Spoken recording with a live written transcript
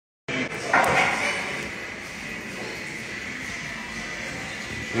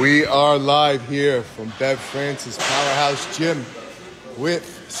We are live here from Bev Francis Powerhouse Gym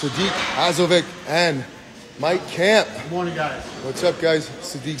with Sadik Hadzovic and Mike Camp. Good morning, guys. What's up, guys?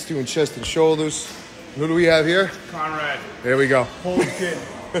 Sadik's doing chest and shoulders. Who do we have here? Conrad. There we go. Holy shit.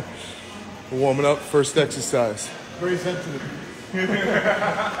 We're warming up, first exercise. Very sensitive.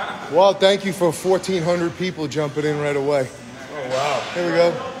 Well, thank you for 1,400 people jumping in right away. Oh, wow. Here we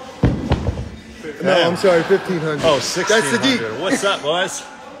go. No, I'm sorry, 1,500. Oh, 1,600. That's Sadik. What's up, boys?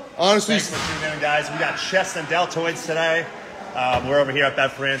 Honestly, Thanks for tuning in, guys. We got chest and deltoids today. We're over here at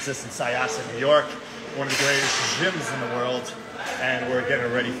Bev Francis in Syosset, New York, one of the greatest gyms in the world, and we're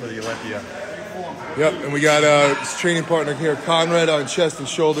getting ready for the Olympia. Yep, and we got his training partner here, Conrad, on chest and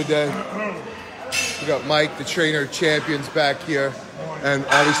shoulder day. We got Mike, the trainer champions, back here, and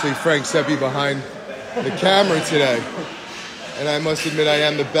obviously Frank Seppi behind the camera today. And I must admit, I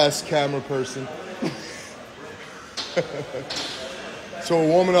am the best camera person. So we're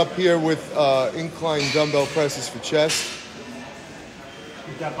warming up here with incline dumbbell presses for chest.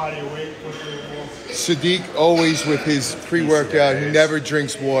 Keep that body awake. Sadiq always with his pre-workout. He never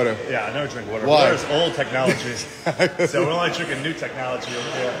drinks water. Yeah, I never drink water. Why? Water's old technology. So we're only drinking new technology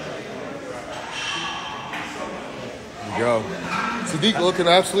over here. There you go. Sadiq looking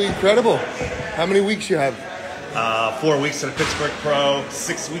absolutely incredible. How many weeks you have? 4 weeks at the Pittsburgh Pro,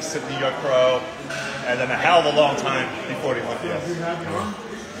 6 weeks at the New York Pro, and then a hell of a long time before the Olympia.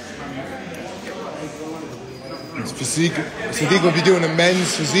 It's physique. Sadiq will be doing a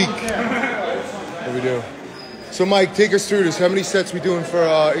men's physique. What we do? So Mike, take us through this. How many sets we doing for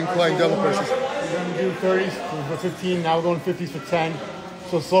incline double presses? We're going to do 30s for 15. Now we're going 50s for 10.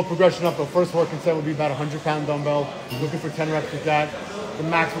 So slow progression up. The first working set will be about a 100-pound dumbbell. Looking for 10 reps with that. The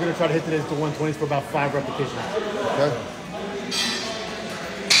max we're going to try to hit today is the 120s for about 5 repetitions. Okay.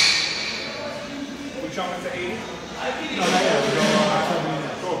 We jump into 80? No, not yet. We're going 70.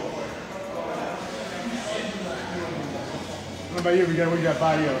 Cool. What about you? We got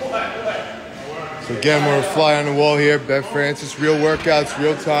body up. So again, we're a fly on the wall here. Bev Francis, real workouts,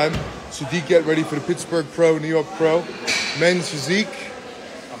 real time. Sadiq, get ready for the Pittsburgh Pro, New York Pro. Men's physique.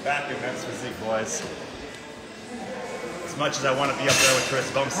 I'm back in men's physique, boys. As much as I want to be up there with Chris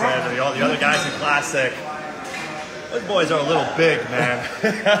Bumstead and all the other guys in Classic, those boys are a little big, man.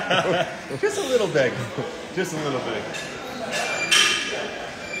 Just a little big. Just a little big.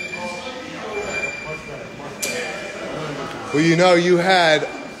 Well, you know, you had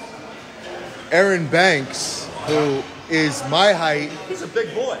Aaron Banks, who is my height. He's a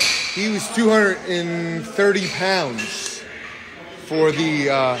big boy. He was 230 pounds for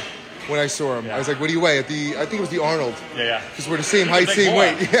the when I saw him. Yeah. I was like, what do you weigh? I think it was the Arnold. Yeah. Because we're the same height, He's a big same boy.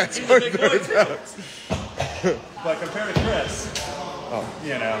 weight. Yeah, it's He's a big boy, 230 too. pounds. But compared to Chris,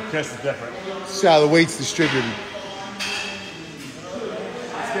 you know, Chris is different. That's how the weight's distributed.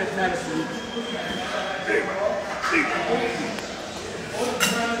 Let's get medicine.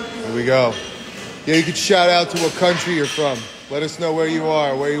 Here we go. Yeah, you could shout out to what country you're from. Let us know where you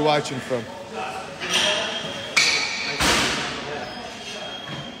are, where you're watching from.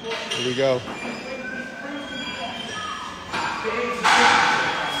 Here we go.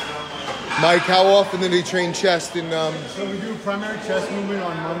 Mike, how often do they train chest in So we do primary chest movement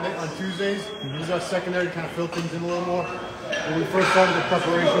on Tuesdays. Use our secondary to kind of fill things in a little more. When we first started the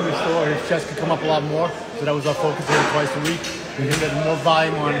preparation, we saw his chest could come up a lot more. So that was our focus here twice a week. We can get more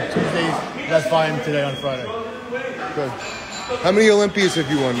volume on Tuesdays, less volume today on Friday. Good. How many Olympias have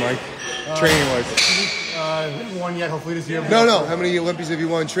you won, Mike? Training-wise? Haven't won yet, hopefully this year. No. How many Olympias have you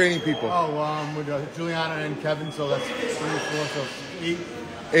won training people? Oh, with Juliana and Kevin, so that's 3 or 4, so 8.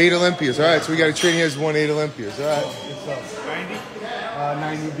 8 Olympias. All right, so we got a trainer who has won 8 Olympias. All right. Good stuff. 90?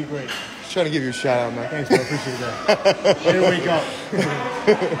 90 would be great. Just trying to give you a shout out, man. Thanks, bro. Appreciate that. Way to wake up.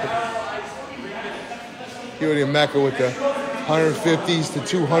 You already in Mecca with the 150s to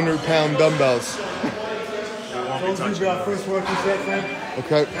 200-pound dumbbells. Told you about first working set, Frank.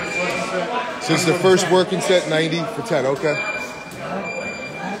 Okay. First working set. So this is the first working set, 90 for 10. Okay. Keep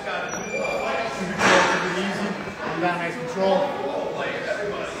it easy. Come down, nice control.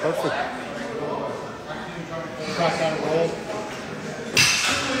 Perfect. Cross out and roll.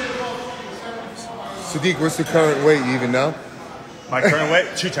 Sadiq, what's the current weight? You even know? My current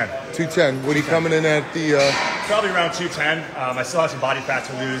weight, 210. 210. What are you coming in at the... Probably around 210. I still have some body fat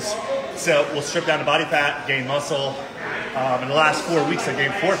to lose. So we'll strip down the body fat, gain muscle. In the last 4 weeks, I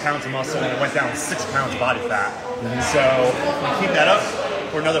gained 4 pounds of muscle and I went down 6 pounds of body fat. So if we keep that up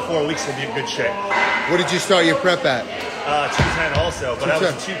for another 4 weeks, we'll be in good shape. What did you start your prep at? 210 also, but 210.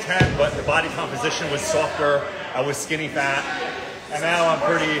 I was 210, but the body composition was softer. I was skinny fat, and now I'm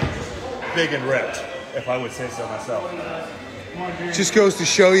pretty big and ripped, if I would say so myself. Just goes to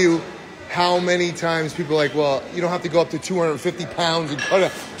show you how many times people are like, well, you don't have to go up to 250 pounds and cut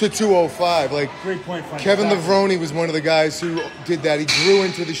it to 205. Like, Great point, Frank. Kevin Levrone was one of the guys who did that. He grew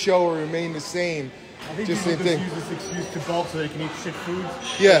into the show or remained the same. I think Just people same thing. just use this excuse to bulk so they can eat shit foods.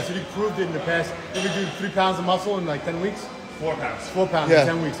 Yeah. So he proved it in the past. Did we do 3 pounds of muscle in like 10 weeks? 4 pounds. 4 pounds Yeah. in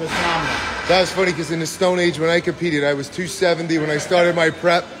 10 weeks. That's phenomenal. That was funny because in the Stone Age when I competed, I was 270 when I started my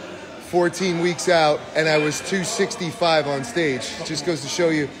prep, 14 weeks out, and I was 265 on stage. Just goes to show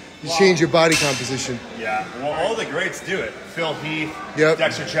you, you change your body composition. Yeah, well, all the greats do it. Phil Heath, Yep.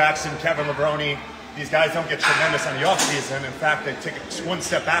 Dexter Jackson, Kevin Levrone. These guys don't get tremendous on the off season. In fact, they take 1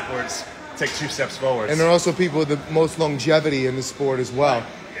 step backwards, take 2 steps forwards. And they're also people with the most longevity in the sport as well.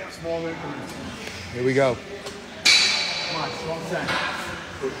 Small increments. Here we go. Come on, strong set.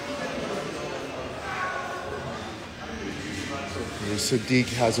 Here's Sadik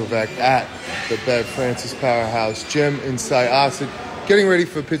Hadzovic at the Bev Francis Powerhouse Gym in Syosset, getting ready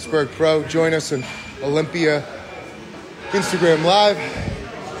for Pittsburgh Pro. Join us on Olympia Instagram Live.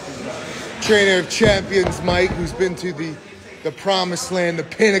 Trainer of champions, Mike, who's been to the promised land, the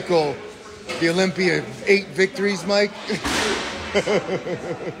pinnacle, the Olympia, 8 victories, Mike.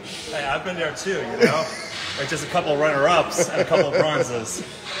 Hey, I've been there too, you know? Like just a couple runner-ups and a couple of bronzes.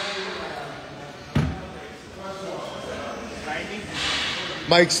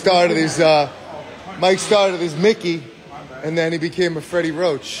 Mike started as Mickey, and then he became a Freddie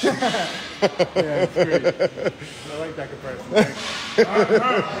Roach. Yeah, that's great. I like that comparison.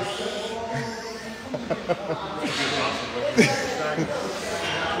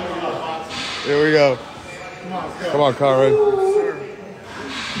 Here we go. Come on, Conrad.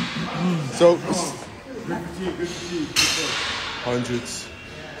 So, hundreds.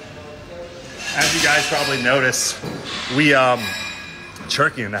 As you guys probably notice, we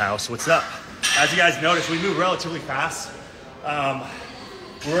Turkey in the house. What's up? As you guys notice, we move relatively fast.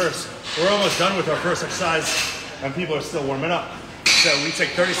 We're almost done with our first exercise, and people are still warming up. So we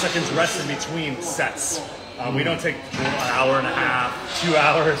take 30 seconds rest in between sets. We don't take an hour and a half, 2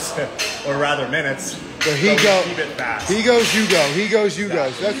 hours, or rather minutes. So we keep it fast. He goes, you go. He goes, you go.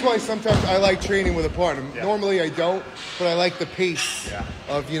 That's why sometimes I like training with a partner. Yeah. Normally I don't, but I like the pace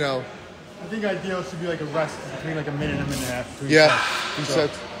of, you know. I think ideal should be like a rest between like a minute and a minute and a half. Between Yeah. sets. Two So,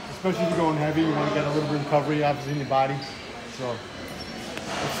 sets. especially if you're going heavy, you want to get a little bit of recovery, obviously, in your body. So,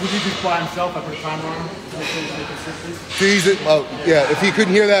 if Sadiq is by himself, I put a timer on him to make sure he's consistent. So he's if you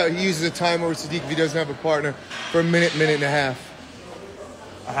couldn't hear that, he uses a timer with Sadik if he doesn't have a partner for a minute, minute and a half.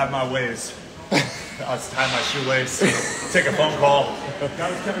 I have my ways. I'll just tie my shoelace, take a phone call.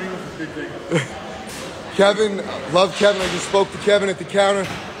 That was Kevin Ingles' big thing. Kevin, love Kevin. I just spoke to Kevin at the counter.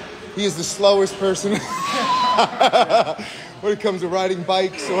 He is the slowest person when it comes to riding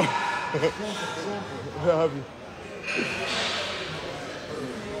bikes or.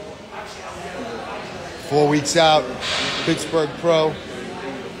 4 weeks out, Pittsburgh Pro.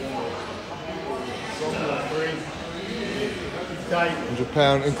 Tight.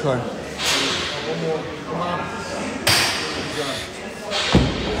 100-pound incline. One more. Come on.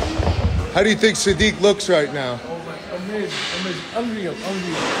 How do you think Sadik looks right now? Oh my, amazing. Unreal.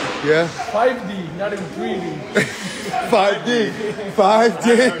 Yeah? 5D, not even 3D. 5D. I 5D.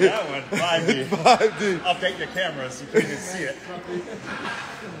 heard that one. 5D. 5D. Update your camera so you can even see it.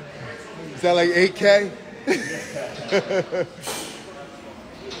 Is that like 8K?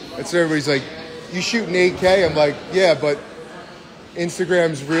 That's everybody's like, you shooting 8K? I'm like, yeah, but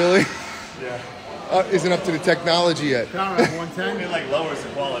Instagram's really isn't up to the technology yet. Conrad, 110. It like lowers the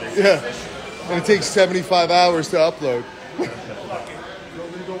quality. Yeah. And it takes 75 hours to upload. So we're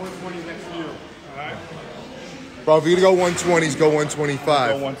going to go 120 next to you. All right? Bro, if you're going to go 120s, go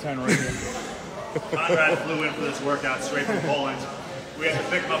 125. Go 110 right here. Conrad flew in for this workout straight from Poland. We had to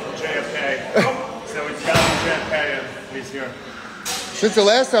pick him up from JFK. So we got him from JFK and he's here. Since the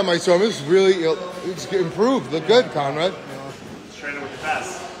last time I saw him, it's improved. Look good, Conrad. He's training with the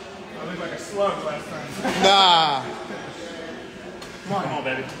best. I looked like a slug last time. Nah. Come on,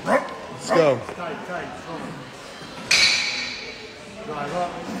 baby. Let's go. Tight. Strong. Drive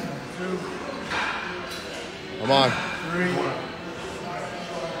up. 2, Come on. 3. 4.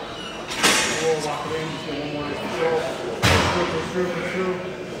 Lock it in. Just get one more nice control. Through.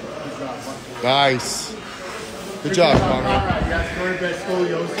 Good job, bud. Nice. Good job, Conrad. Conrad, you have very bad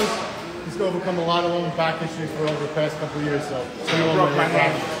scoliosis. He's overcome a lot of lower back issues for over the past couple of years. So, broke my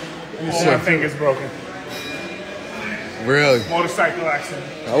hand. All my fingers broken. Really? Motorcycle accident.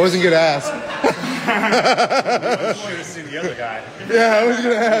 I wasn't going to ask. You should have seen the other guy. Yeah, I was going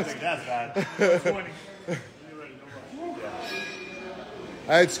to I ask. think that's bad. 20. I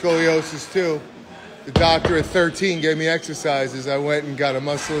had scoliosis too. The doctor at 13 gave me exercises. I went and got a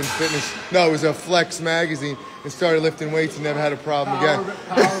muscle and fitness. No, it was a Flex magazine and started lifting weights and never had a problem again.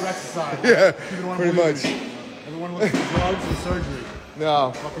 Power of exercise. Yeah, pretty much. Everyone looks for drugs and surgery.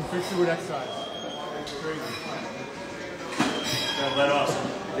 No. Fucking fix it with exercise. Crazy. Gotta let off some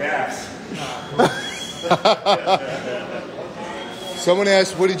gas. Someone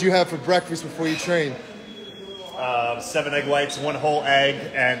asked, what did you have for breakfast before you trained? 7 egg whites, 1 whole egg,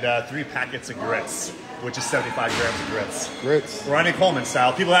 and 3 packets of grits, which is 75 grams of grits. Grits. Ronnie Coleman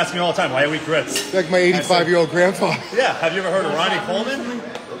style. People ask me all the time, why do I eat grits? Like my 85-year-old grandfather. Yeah, have you ever heard of Ronnie Coleman?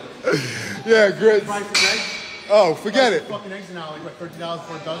 Yeah, grits. Oh, forget it. Fucking eggs now, like what, $30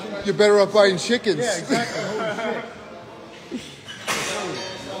 for a dozen? You're better off buying chickens. Yeah, exactly. Holy shit.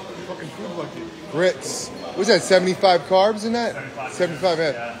 Fucking food budget. Grits. What's that, 75 carbs in that? 75,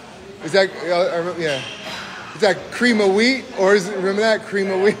 yeah. Is that, I remember, yeah. Is that cream of wheat? Or is it, remember that,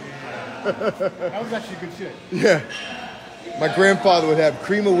 cream of wheat? That was actually good shit. Yeah. My grandfather would have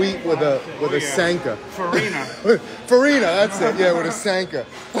cream of wheat with a Sanka. Farina. Farina, that's it. Yeah, with a Sanka.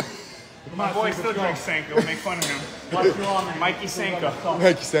 My boy still drinks Sanka. We'll make fun of him. Watch your arm. Mikey Sanka.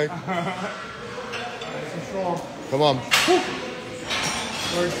 Thank you, Sanka. Come on.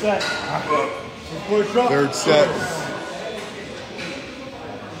 Third set. Push up. Third set.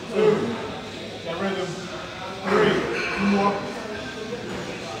 2. Got rhythm. 3. 2 more.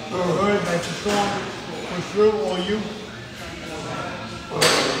 Good. Nice and strong. Push through. All you.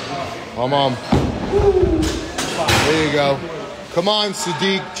 Come on. There you go. Come on,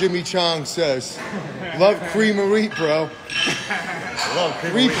 Sadik, Jimmy Chong says. Love cream of wheat, bro. Love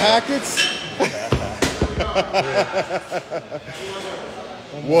 3 packets?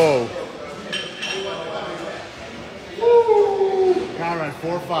 Whoa. Conrad,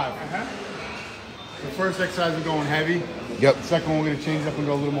 4 or 5. The first exercise we're going heavy. Yep. The second one we're going to change it up and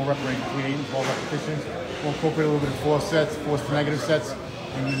go a little more rep range between 8 and 12 repetitions. We'll incorporate a little bit of force sets, force to negative sets,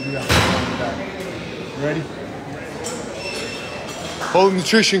 and we're going to do that. You ready? Whole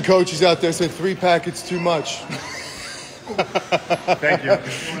nutrition coaches out there said 3 packets too much. Thank you.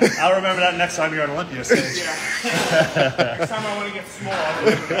 I'll remember that next time you're on Olympia stage. Next time I want to get small.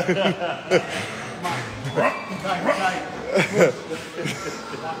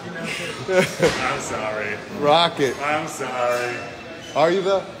 I'm sorry. Rock it. I'm sorry. Are you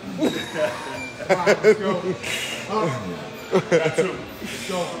though? Let's go. Got 2. Let's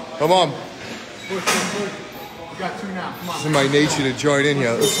go. Come on. Push, push, push. We got 2 now. Come on. It's in my nature to join in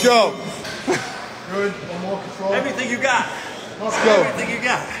here. Let's go. Good. One more control. Everything you got. Let's go. Everything you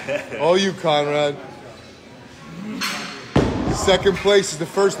got. All you, Conrad. Second place is the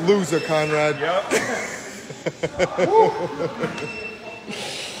first loser, Conrad. Yep.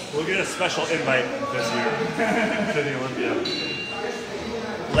 We'll get a special invite this year to the Olympia.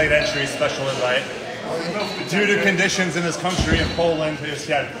 Late entry special invite. Due to conditions in this country in Poland, he's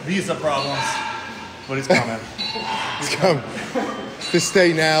had visa problems, but he's coming. He's coming to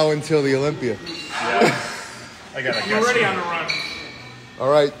stay now until the Olympia. Yeah. I got a You're guess. already on the run. All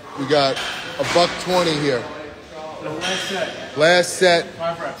right, we got $120 here. Last set. Last set,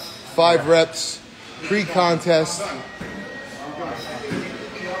 5 reps. 5 reps, pre-contest. I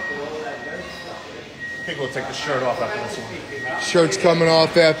think we'll take the shirt off after this one. Shirt's coming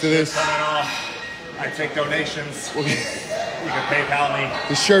off after this. Coming off. I take donations. You can PayPal me.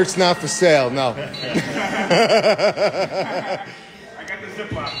 The shirt's not for sale, no. I got the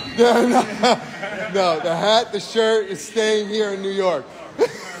Ziploc. No, the hat, the shirt is staying here in New York.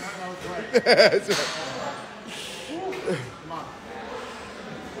 That's right.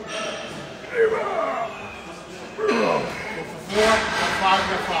 Go for 4, 5,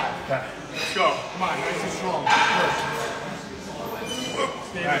 get 5. Okay. Let's go. Come on, nice and strong. Push.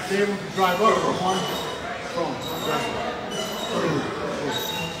 Stay stable, drive up. 1, strong.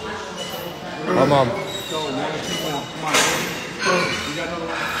 Come on. Go, man. Keep on. Come on. You got another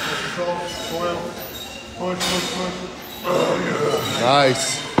one. Nice control. Coil. Push, push, push. Nice.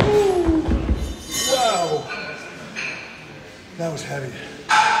 Wow. That was heavy.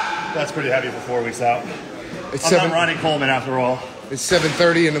 That's pretty heavy for 4 weeks out. It's I'm not Ronnie Coleman after all. It's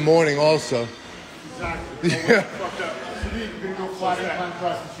 7:30 in the morning also. Exactly. Yeah. You're going to go flat incline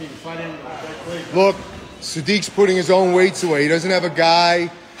press machine. Flat in. Look, Sadik's putting his own weights away. He doesn't have a guy.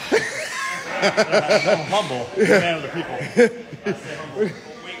 I'm humble. Man of the people.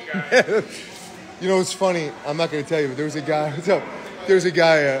 You know, it's funny. I'm not going to tell you, but there was a guy.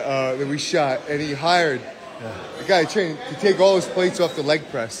 That we shot, and he hired a guy trained to take all his plates off the leg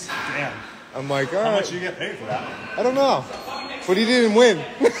press. Damn. I'm like, all How right. much do you get paid for that? I don't know, but he didn't win.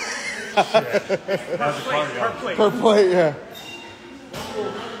 How's the car going? Per plate. Per plate, yeah.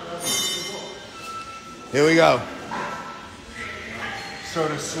 Here we go. So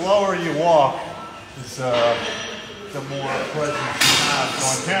the slower you walk, the more presence you have. So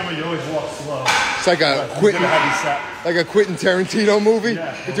on camera, you always walk slow. It's like a Quentin Tarantino movie.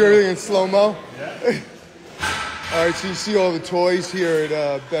 Yeah. You do everything in slow-mo. Yeah. All right, so you see all the toys here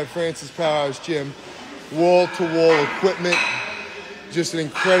at Bev Francis Powerhouse Gym. Wall-to-wall equipment. Just an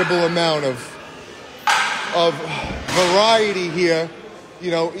incredible amount of variety here. You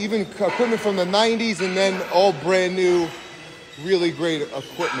know, even equipment from the 90s and then all brand new, really great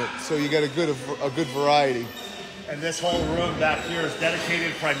equipment. So you got a good variety. And this whole room back here is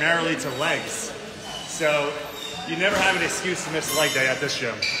dedicated primarily to legs. So you never have an excuse to miss a leg day at this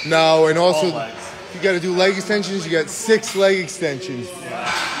gym. No, and also All legs. you got to do leg extensions. You got 6 leg extensions. Yeah.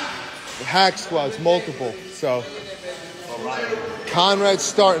 Hack squats, multiple. So Conrad's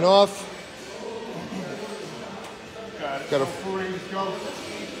starting off. Got a 40, let's go.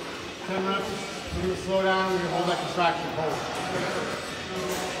 10 reps. We're going to slow down. We're going to hold that contraction.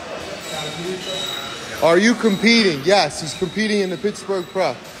 Hold. Are you competing? Yes, he's competing in the Pittsburgh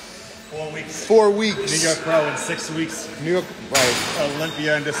Pro. 4 weeks. 4 weeks. New York Pro in 6 weeks. New York, right.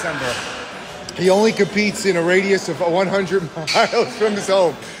 Olympia in December. He only competes in a radius of 100 miles from his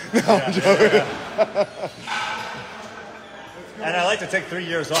home. No, I'm joking. Yeah. And I like to take 3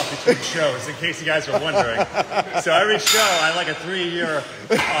 years off between shows, in case you guys are wondering. So every show, I like a 3-year,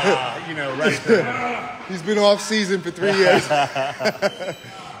 rest period. He's been off season for 3 years.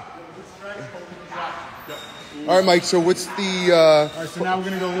 All right, Mike, so what's the... All right, so now we're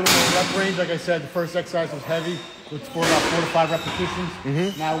going to go a little more rep range. Like I said, the first exercise was heavy. It's for about 4 to 5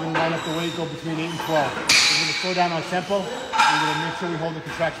 repetitions. Now we're going to line up the weight, go between 8 and 12. We're going to slow down our tempo. We're going to make sure we hold the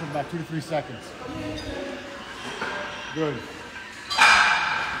contraction for about 2 to 3 seconds. Good.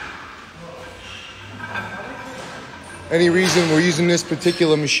 Any reason we're using this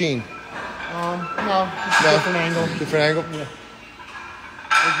particular machine? No, just a different angle. Different angle? Yeah.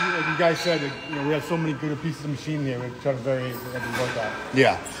 Like you guys said, we have so many good pieces of machine here. We're trying to vary every workout.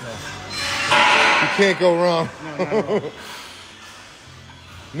 Yeah. You can't go wrong. No, not at all.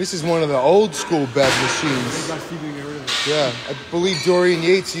 This is one of the old school Bev machines. You guys keep getting rid of it. Yeah, I believe Dorian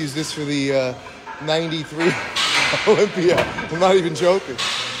Yates used this for the 93 Olympia. I'm not even joking.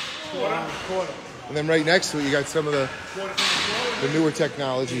 Quarter. And then right next to it, you got some of the newer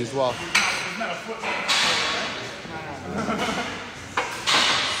technology as well. So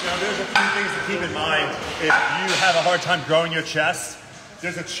there's a few things to keep in mind. If you have a hard time growing your chest,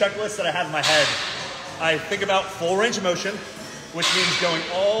 there's a checklist that I have in my head. I think about full range of motion, which means going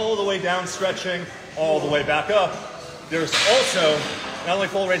all the way down, stretching, all the way back up. There's also not only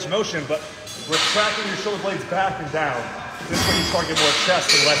full range of motion, but retracting your shoulder blades back and down. This way you target more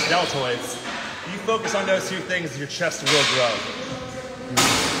chest and less deltoids. You focus on those 2 things, your chest will grow.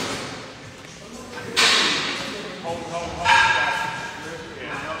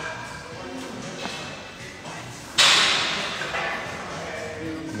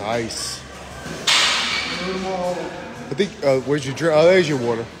 Nice. I think, where's your drink? Oh, there's your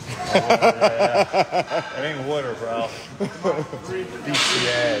water. It ain't water, bro.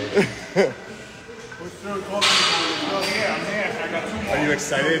 DCA. Are you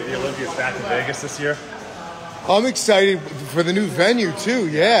excited? The Olympia's back in Vegas this year. I'm excited for the new venue too.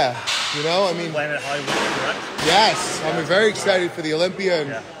 Yeah, you know, I mean, Planet Hollywood, correct? yes, I'm very excited for the Olympia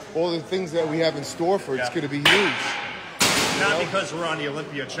and all the things that we have in store for it. It's going to be huge. Not because we're on the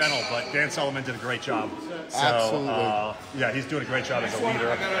Olympia channel, but Dan Solomon did a great job. So, Absolutely. he's doing a great job as a leader.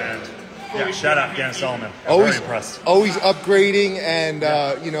 And shout out Dan Solomon. I'm Always, very impressed. always upgrading and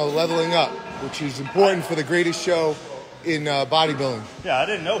leveling up, which is important for the greatest show in bodybuilding. Yeah, I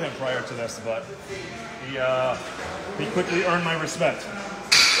didn't know him prior to this, but he quickly earned my respect.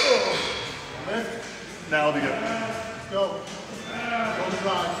 Now I'll be good. Let's go. Go to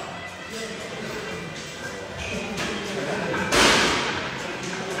drive.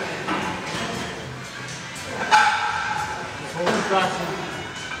 Just hold the traction.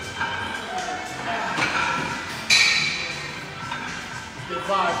 Get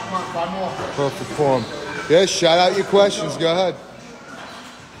 5. Come on, 5 more. Perfect form. Yeah, shout out your questions. Go ahead.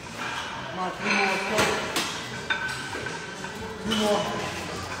 Come on, 3 more. Let's go. 2 more.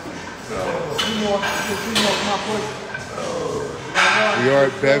 2 more. 2 more. Come on, push. We are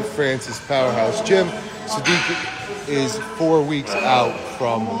at Bev Francis Powerhouse Gym. Sadik is 4 weeks out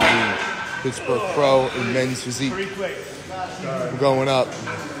from the Pittsburgh Pro in men's physique. We're going up.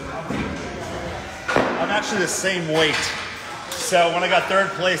 I'm actually the same weight. So when I got 3rd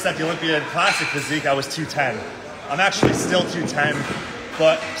place at the Olympia in Classic Physique, I was 210. I'm actually still 210,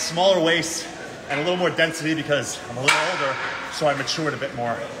 but smaller waist and a little more density because I'm a little older, so I matured a bit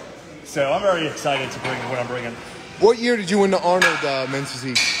more. So I'm very excited to bring what I'm bringing. What year did you win the Arnold men's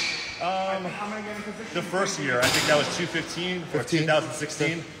physique? The first year, I think that was 2015 or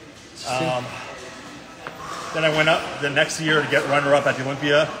 2016. Then I went up the next year to get runner-up at the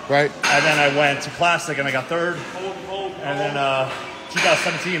Olympia. Right. And then I went to Classic and I got third. And then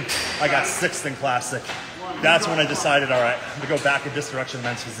 2017, I got sixth in Classic. That's when I decided, all right, I'm going to go back in this direction of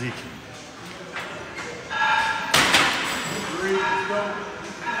men's physique. 3, go.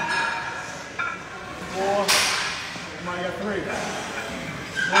 4, come on, you got 3.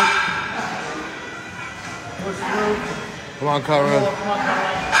 Push through. Come on, Conrad. Come on,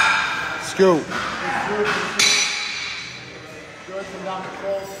 Conrad. Scoot. Push through. Good, come down the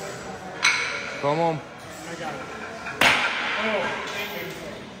close. Come on. I got it.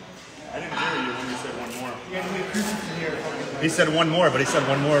 I didn't hear you when you said one more. You got to be acoustics in here. He said one more, but he said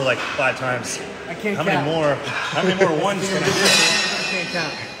one more like 5 times. I can't How count. many more? How many more ones can I do? I can't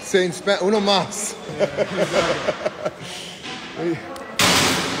count. Saying uno más.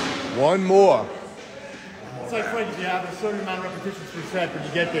 One more. It's like Frank, you have a certain amount of repetitions per set, but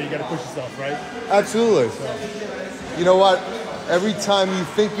you get there, you got to push yourself, right? Absolutely. You know what? Every time you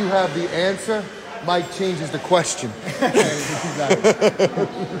think you have the answer, Mike changes the question. Exactly.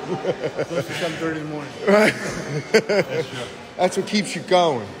 So it's 7:30 in the morning. Right. That's what keeps you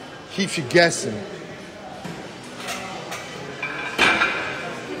going. Keeps you guessing.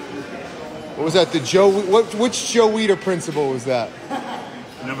 What was that? The which Joe Weider principle was that?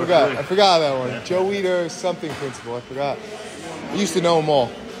 Number I forgot that one. Yeah. Joe Weider something principle. I forgot. I used to know them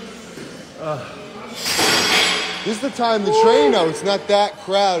all. This is the time to train though. It's not that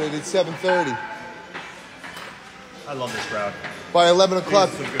crowded. It's 7:30. I love this crowd. By 11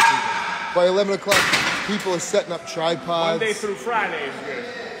 o'clock. Some good people. By 11 o'clock, people are setting up tripods. Monday through Friday is good.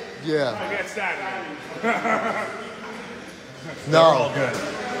 Yeah. Forget Saturday. They're all No. good.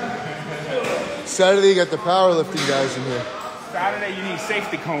 Saturday, you got the powerlifting guys in here. Saturday, you need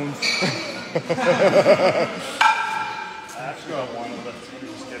safety cones. I actually got one, but let me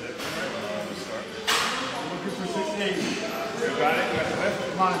just get it. Start. Looking for 68. You got it? You got the lift?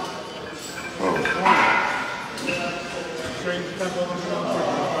 Come on. Straighten the tempo a little bit on the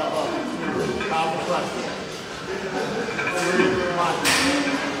quick. Drive up. Powerful press. 3, come on.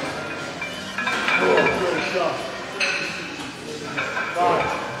 Good, go.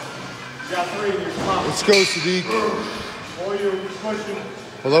 5. You got 3 here, come on. Let's go, Sadik. All you, pushing.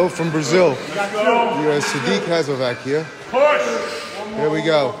 Hello from Brazil. You got 2. You have Sadik Hadzovic here. Push! Here we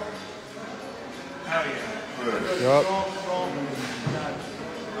go. Hell yeah. Yup.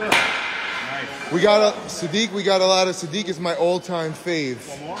 We got Sadik. We got a lot of Sadik. Is my all-time fave.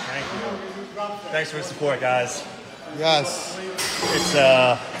 Thank you. Thanks for the support, guys. Yes.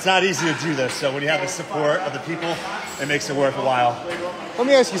 It's not easy to do this, so when you have the support of the people, it makes it worth a while. Let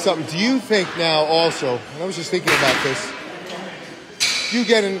me ask you something. Do you think now also, and I was just thinking about this, you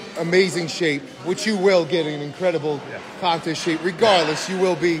get in amazing shape, which you will get in incredible contest shape, regardless, you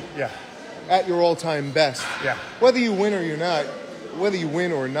will be at your all-time best. Yeah. Whether you win or you're not, whether you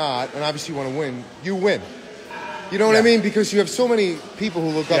win or not, and obviously you want to win, you win. You know what I mean? Because you have so many people who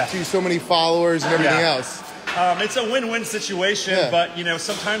look up to you, so many followers and everything else. It's a win-win situation, but you know,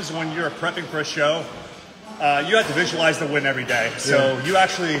 sometimes when you're prepping for a show, you have to visualize the win every day. So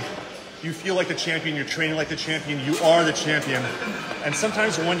you feel like the champion, you're training like the champion, you are the champion. And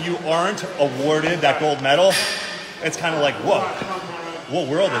sometimes when you aren't awarded that gold medal, it's kind of like, whoa, what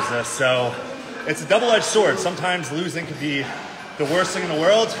world is this? So it's a double-edged sword. Sometimes losing can be the worst thing in the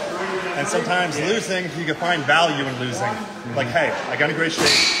world, and sometimes losing, you can find value in losing. Like, hey, I got in great shape,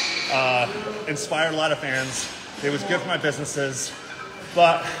 inspired a lot of fans, it was good for my businesses,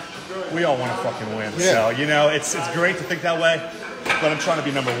 but we all want to fucking win. So, you know, it's great to think that way, but I'm trying to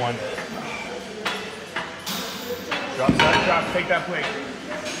be number one. Drop, take that plate.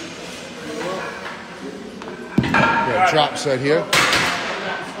 Drop set here.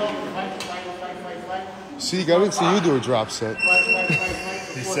 See, I didn't see you do a drop set.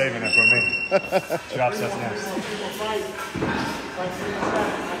 He's saving it for me. Drop set's next.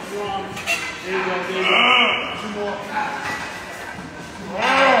 There you go, there you go. 2 more.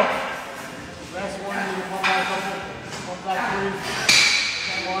 Last one, you come back up. Come back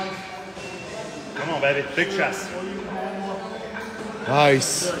 3. 1. Come on, baby. Big chest. Nice.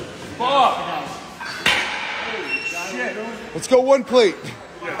 Fuck! Shit. Let's go one plate.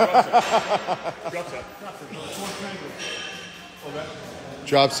 Drop set.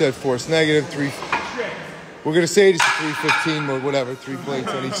 Drop set, force negative, 3. We're going to say it's 315 or whatever, 3 plates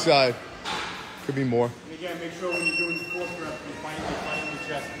on each side. Could be more. And again, make sure when you're doing the 4th rep, you're finding the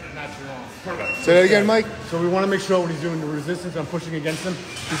chest, not your arm. Perfect. Say that again, Mike. So we want to make sure when he's doing the resistance, I'm pushing against him,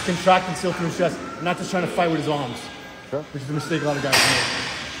 he's contracting still through his chest, not just trying to fight with his arms. Sure. Which is a mistake a lot of guys make.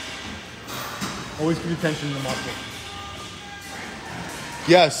 Always keep your tension in the muscle.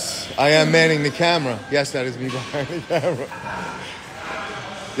 Yes, I am manning the camera. Yes, that is me behind the camera.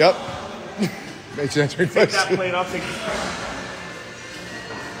 Yep. Makes an entry Take that plate up. Take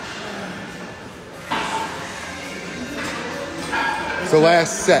It's the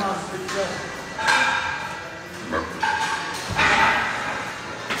last set.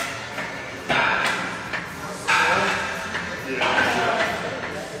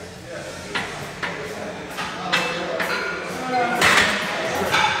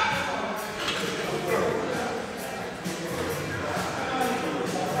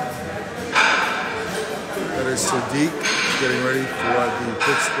 That is Sadik getting ready for the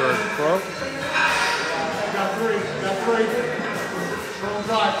Pittsburgh Pro. Got three. Strong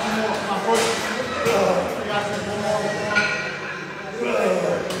drive, two more. Come on, push. We got you. One more.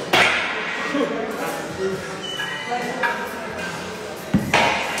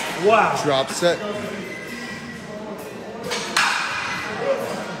 Wow. Drop set.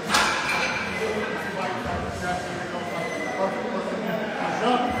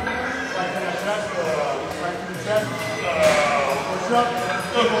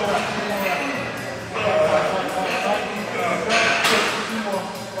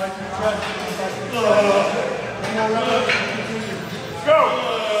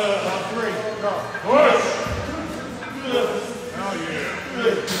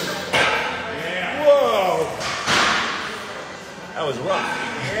 That was rough.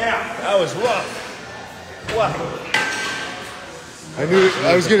 Yeah. That was rough. Wow.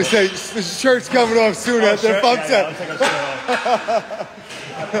 I was gonna say the shirt's coming off soon after Sure. bump Yeah, set. I'll take a shirt off.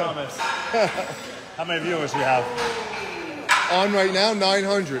 I promise. How many viewers do you have? On right now,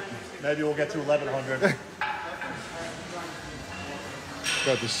 900. Maybe we'll get to 1,100.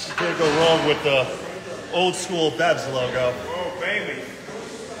 Got this. Can't go wrong with the old school Bevs logo. Oh, baby.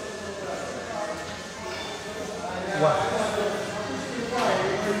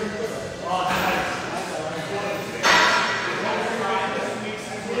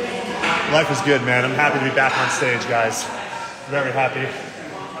 Life is good, man. I'm happy to be back on stage, guys. Very happy.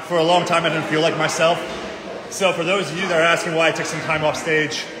 For a long time, I didn't feel like myself. So for those of you that are asking why I took some time off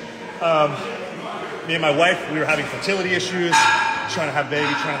stage, me and my wife, we were having fertility issues, trying to have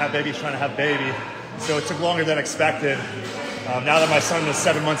baby. So it took longer than expected. Now that my son is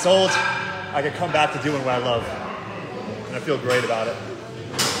 7 months old, I can come back to doing what I love. And I feel great about it.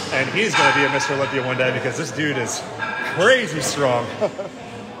 And he's gonna be a Mr. Olympia one day because this dude is crazy strong.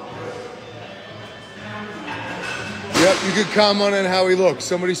 Yep, you could comment on how he looks.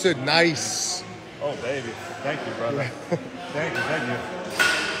 Somebody said nice. Oh, baby. Thank you, brother. Thank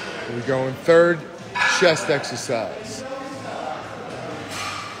you. We're going third chest exercise.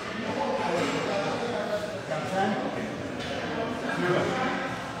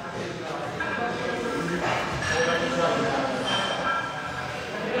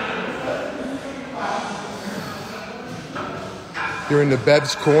 You're in the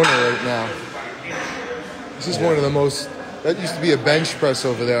Beb's corner right now. This is one of the most, that used to be a bench press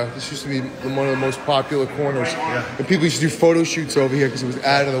over there. This used to be one of the most popular corners. Yeah. And people used to do photo shoots over here because it was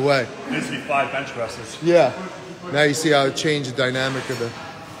out of the way. There used to be 5 bench presses. Yeah. Now you see how it changed the dynamic of the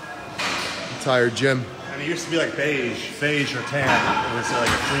entire gym. And it used to be like beige or tan. It was like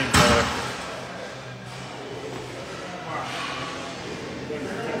a cream color.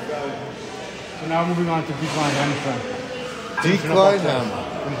 So now moving on to decline hamstring. Decline hammer.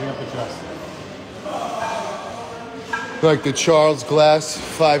 Finishing up the chest. Like the Charles Glass,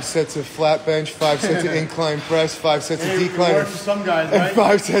 5 sets of flat bench, 5 sets of incline press, 5 sets of decline. Works for some guys, And right?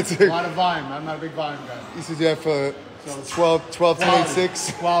 5 sets of... A lot of volume. I'm not a big volume guy. You said that for 12 to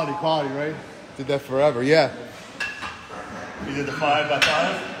 86. Quality, right? Did that forever, yeah. You did the 5 by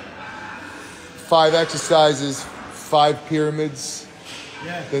 5? 5 exercises, 5 pyramids,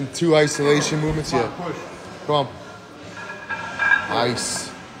 Yeah. then 2 isolation movements. Come Yeah, on, push. come on. Nice.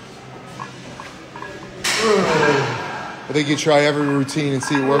 I think you try every routine and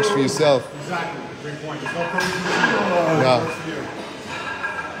see it works for yourself. Exactly. Great point. There's no perfect routine. Yeah.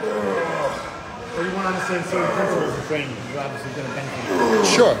 Everyone understands certain principles of training. You're obviously going to benefit.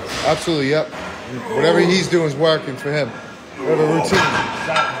 Sure, absolutely, yep. Whatever he's doing is working for him. Whatever routine.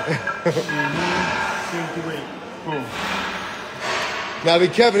 Exactly. Boom. Now,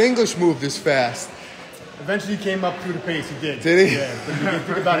 did Kevin English move this fast? Eventually he came up through the pace. He did. Did he? Yeah, but it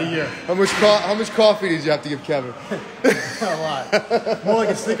took about a year. How much coffee did you have to give Kevin? A lot. More like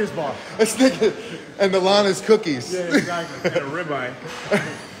a Snickers bar. A Snickers. And the Lana's cookies. Yeah, exactly. Got a ribeye.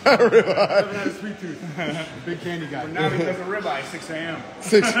 Kevin had a sweet tooth. Big candy guy. Now he does a ribeye, 6 a.m.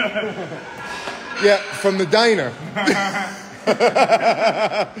 Yeah, from the diner.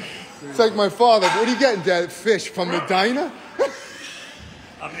 It's like my father. What are you getting, Dad? Fish from the diner?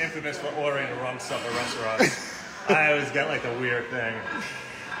 I'm infamous for ordering the wrong stuff at restaurants. I always get like the weird thing.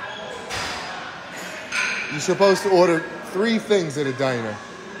 You're supposed to order 3 things at a diner: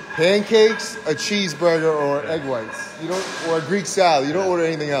 pancakes, a cheeseburger, or egg whites. You don't, or a Greek salad. You don't order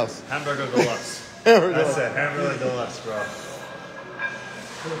anything else. Hamburger deluxe. That's it. Hamburger deluxe, bro.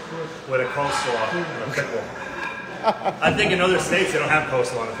 With a coleslaw and a pickle. I think in other states they don't have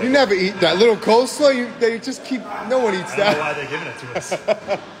coleslaw on a pickle. You never eat that little coleslaw. They just keep. No one eats I don't know that. why they're giving it to us.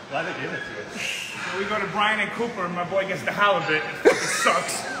 Why they giving it to us? So we go to Brian and Cooper, and my boy gets the halibut. It fucking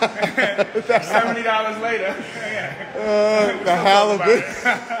sucks. $70 later. Yeah. The halibut.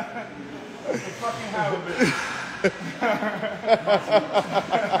 The fucking halibut.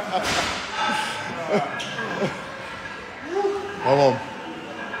 Come on.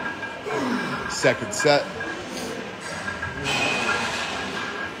 Second set.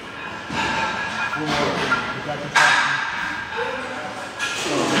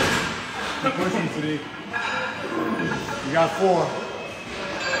 You got 4.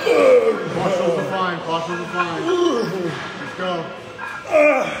 Partials are fine. Partials are fine. Let's go.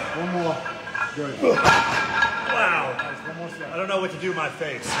 One more. Good. Wow. Nice. One more set. I don't know what to do with my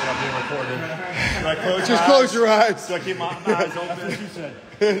face when I'm being recorded. Do I close Just my close eyes? your eyes. Do I keep my eyes open? That's what you said.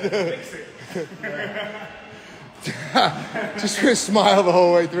 Fix it. Just gonna smile the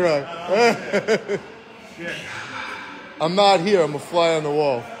whole way through. I'm not here. I'm a fly on the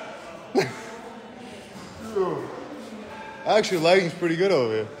wall. Actually, lighting's pretty good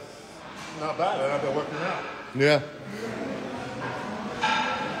over here. Not bad. I've been working out. Yeah.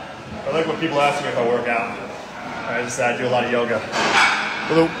 I like when people ask me if I work out. I just I do a lot of yoga.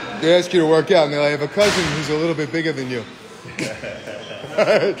 Well, they ask you to work out, and they're like, I have a cousin who's a little bit bigger than you.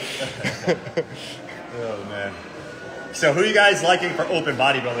 Oh man. So who are you guys liking for open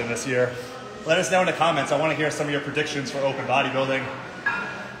bodybuilding this year? Let us know in the comments. I want to hear some of your predictions for open bodybuilding.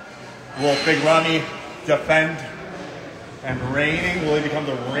 Will Big Ramy defend and reigning? Will he become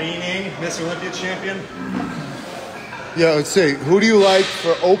the reigning Miss Olympia champion? Yeah, let's see. Who do you like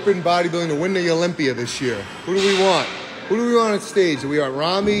for open bodybuilding to win the Olympia this year? Who do we want? Who do we want on stage? Do we want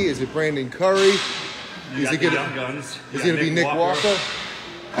Ramy? Is it Brandon Curry? You got the young guns. Is it going to be Nick Walker?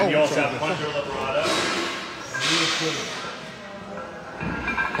 And you also have Hunter Labrada.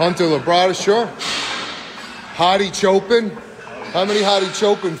 Hunter Labrada, sure. Hottie Chopin. How many Hottie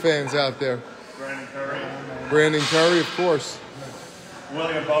Chopin fans out there? Brandon Curry. Brandon Curry, of course.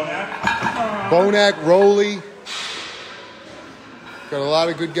 William Bonac. Bonac, Rowley. Got a lot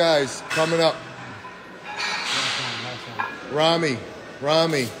of good guys coming up. Ramy.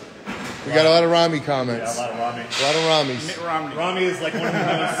 We got a lot of Ramy comments. Yeah, a lot of Ramy. A lot of Ramys. Mitt Romney. Ramy is like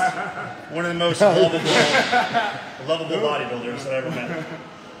one of the most lovable bodybuilders that I ever met.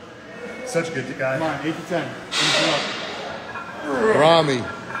 Such a good guy. Come on, 8 to 10. Ramy.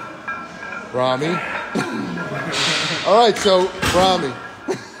 All right, so Ramy. All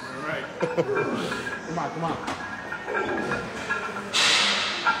right. Come on.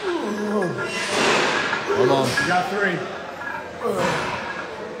 Come on. You got 3.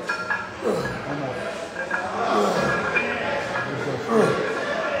 One more.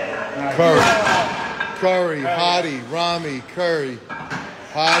 Curry, Hottie, Ramy, Curry.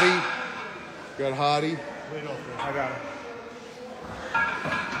 Hottie. Got Hottie. I got it.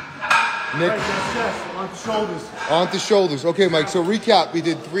 Nick. Right, that's chest. On the shoulders. On the shoulders. Okay, Mike, so recap. We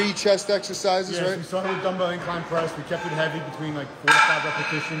did 3 chest exercises, Yes, we right? started with dumbbell incline press. We kept it heavy between like 4 to 5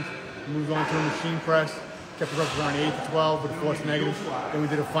 repetitions. We moved on to a machine press. Kept the reps around 8 to 12 with a force negative. Then we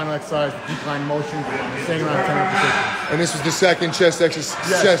did a final exercise with decline motion, staying around 10 repetitions. And this was the second chest Yes,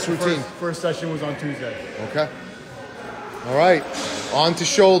 chest the routine. First session was on Tuesday. Okay. All right. On to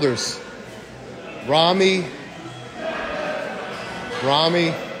shoulders. Ramy.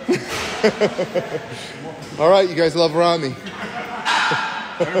 All right, you guys love Ramy.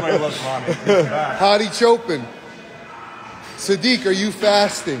 Everybody loves Ramy. Hottie Chopin. Sadik, are you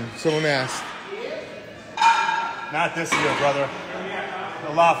fasting? Someone asked. Not this year, brother.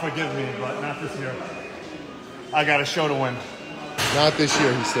 Allah forgive me, but not this year. I got a show to win. Not this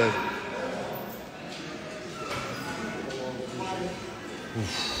year, he said.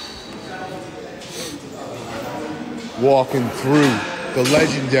 Walking through the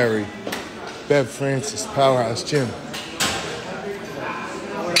legendary Bev Francis, Powerhouse Gym. So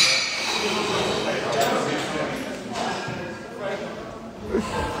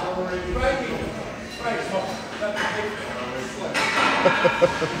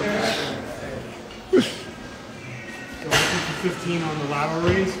 15 on the lateral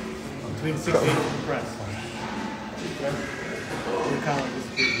raise, between 6 and 8 on the press.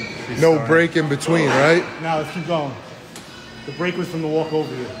 No break in between, right? Now let's keep going. The break was from the walk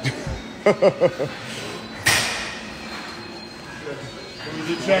over here. We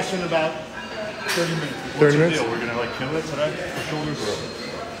did chest in about 30 minutes. 30 minutes? We're gonna like kill it today. Shoulders.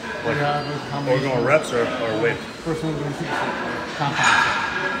 We're going reps or weight. First one's going to keep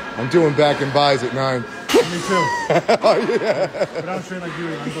compound. I'm doing back and buys at 9. Me too. Oh, yeah. But I'm training like you.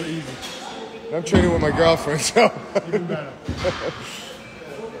 I'm going easy. I'm training with my girlfriend, so. Even better.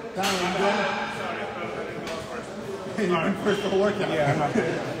 Tyler, you going? Hey, you can first the workout. Yeah, I'm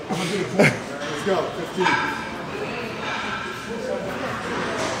going to do the point. Let's go. 15.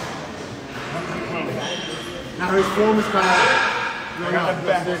 Now his form is kind of going up.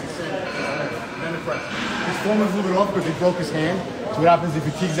 Then the press. His form is a little bit off because he broke his hand. So what happens if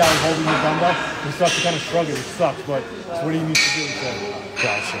he fatigues out and holding the dumbbell, he starts to kind of struggle. It sucks, but it's what he needs to do. So.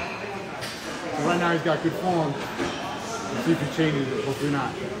 Gotcha. So right now he's got good form. Let's see if he changes it. Hopefully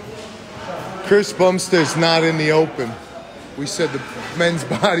not. Chris Bumster's not in the open. We said the men's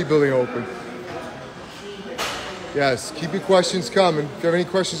bodybuilding open. Yes, keep your questions coming. If you have any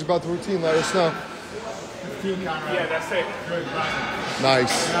questions about the routine, let us know. 15, Conrad. Yeah, that's it. Good.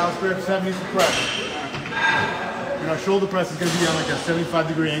 Nice. Now let's grab 70 for press. And our shoulder press is going to be on like a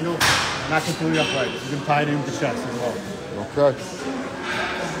 75-degree angle, not completely upright. You can tie it in with the chest as well. Okay.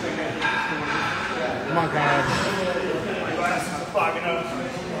 Come on, Conrad. My glasses are fogging up.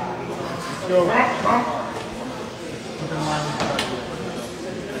 Let's go. Keep in mind with the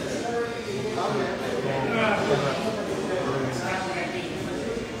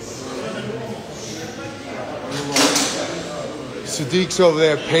Sadik's over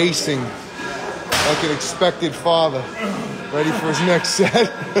there pacing like an expected father, ready for his next set.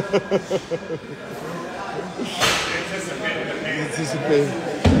 Anticipating.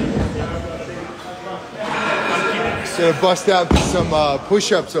 He's gonna bust out some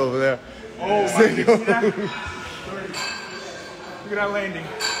push-ups over there. Oh, my goodness. Look at that landing.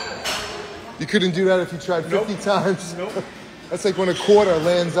 You couldn't do that if you tried 50 times. Nope. That's like when a quarter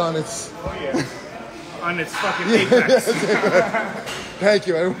lands on its... Oh, yeah. On its fucking apex. Thank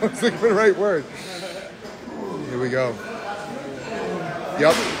you. I was looking for the right word. Here we go.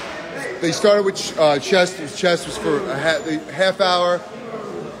 Yep. They started with chest. Chest was for a half hour.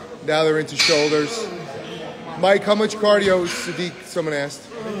 Now they're into shoulders. Mike, how much cardio is Sadik? Someone asked.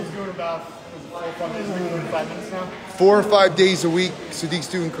 I think he's doing about 4 or 5 minutes now. 4 or 5 days a week. Sadik's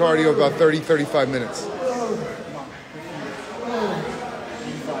doing cardio about 30, 35 minutes.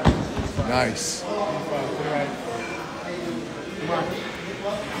 Nice. Come on.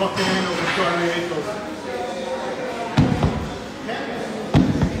 Fuck the handle and start on the ankles.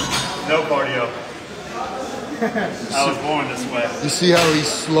 No cardio. I was born this way. You see how he's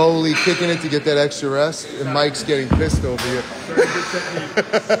slowly kicking it to get that extra rest? And Mike's getting pissed over here. Very good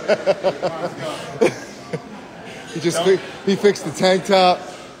technique. He fixed the tank top.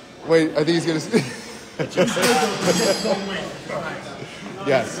 Wait, I think he's gonna.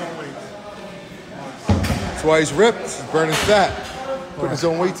 Yes. That's why he's ripped. He's burning fat. Putting his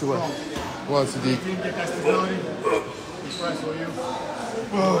own weight to it. Come on, Sadik. Get that stability. Press, will you?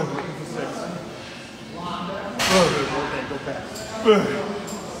 Looking for 6. Okay, go fast.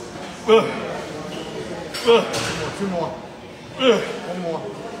 2 more. 1 more.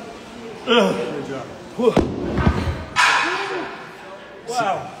 Good job.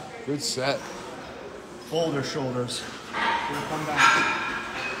 Wow. Good set. Fold your shoulders. Come down.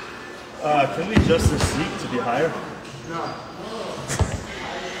 Can we adjust the seat to be higher? No.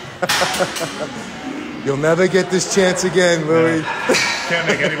 You'll never get this chance again, Louie. Can't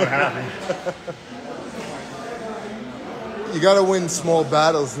make anyone happy. You gotta win small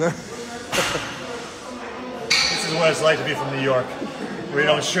battles. This is what it's like to be from New York, where you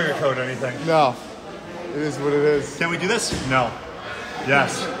don't sugarcoat anything. No. It is what it is. Can we do this? No.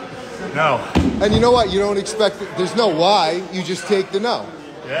 Yes. No. And you know what? You don't expect it. There's no why. You just take the no.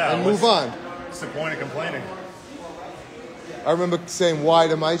 Yeah. And move on. What's the point of complaining? I remember saying why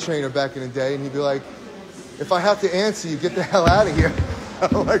to my trainer back in the day, and he'd be like, if I have to answer you, get the hell out of here.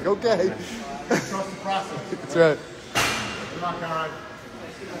 I'm like, okay. Trust the process. That's right. Come on, Conrad.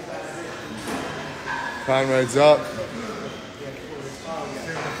 Conrad's up.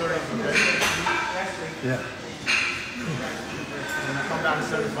 Yeah. come down to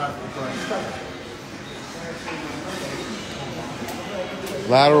 75 for the price.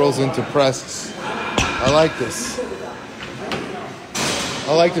 Laterals into presses. I like this.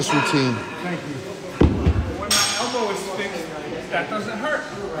 I like this routine. Thank you. When my elbow is fixed, that doesn't hurt.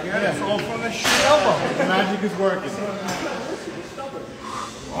 Yeah, it's all from the shit elbow. The magic is working.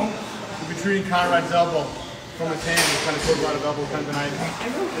 We've been treating Conrad's elbow from his hand. He's kind of got a lot of elbow tendonitis.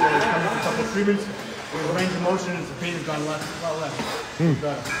 He's come with a couple of treatments. His range of motion and the pain has gone less. A lot less.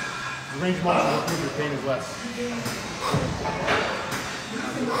 Better. The range of motion and the pain is less.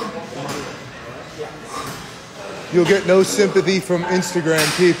 You'll get no sympathy from Instagram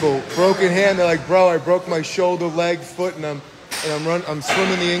people. Broken hand, they're like, bro, I broke my shoulder, leg, foot, and I'm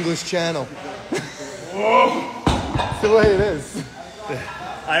swimming the English Channel. It's the way it is.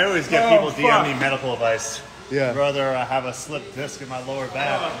 I always get people DM me medical advice. Yeah. Brother, I have a slipped disc in my lower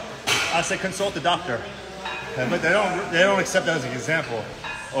back. I say consult the doctor. But they don't accept that as an example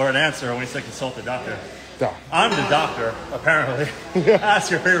or an answer when we say consult the doctor. Duh. I'm the doctor, apparently.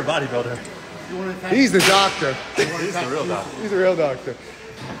 Ask your favorite bodybuilder. He's the doctor. He's the real doctor. He's a real doctor.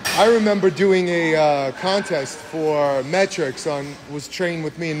 I remember doing a contest for metrics was trained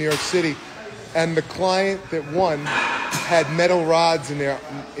with me in New York City, and the client that won had metal rods in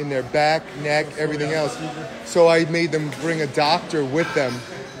their back, neck, everything else. So I made them bring a doctor with them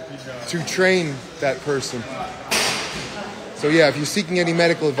to train that person. So yeah, if you're seeking any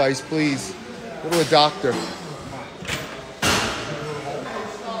medical advice, please go to a doctor.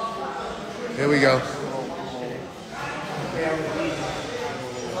 Here we go.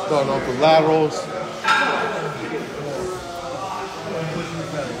 Starting off with laterals.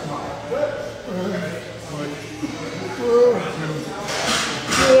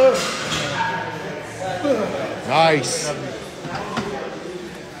 Nice.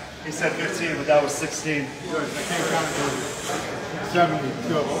 He said 15, but that was 16. Good. I can't count it. 70.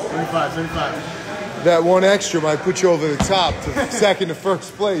 Go. 75. 75. That one extra might put you over the top to second to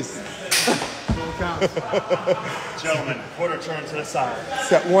first place. Gentlemen, quarter turn to the side. It's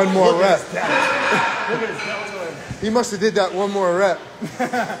that one more rep. Look at his deltoid. He must have did that one more rep.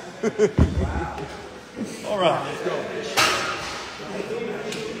 All right. Let's go.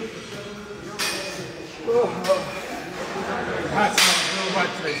 Hat smells real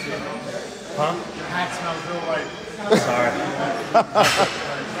right today, Steve. Huh? Your hat smells real right. Sorry.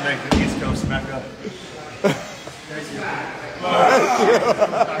 Make the East Coast mecca.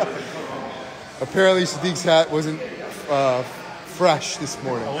 Apparently Sadik's hat wasn't fresh this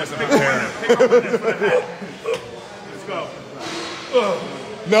morning. I wasn't prepared. Let's go.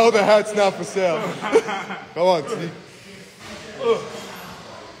 No, the hat's not for sale. Come on, Sadik.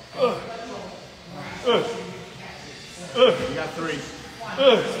 You got 3.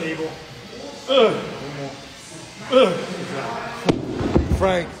 Stable.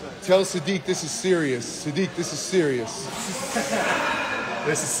 Frank, tell Sadik this is serious. Sadik, this is serious.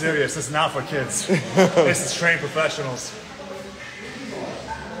 This is serious. This is not for kids. This is trained professionals.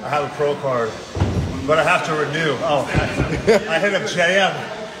 I have a pro card, but I have to renew. Oh, I hit up JM.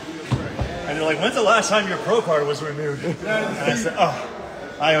 And they're like, when's the last time your pro card was renewed? And I said, oh,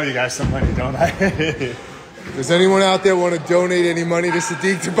 I owe you guys some money, don't I? Does anyone out there want to donate any money to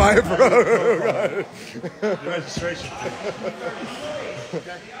Sadik to buy a pro card? Your registration fee.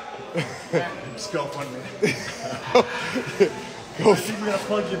 Just go fund me. I think we're going to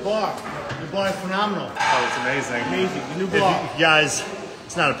plug your bar. Your bar is phenomenal. Oh, it's amazing. Amazing. The new If bar. you guys,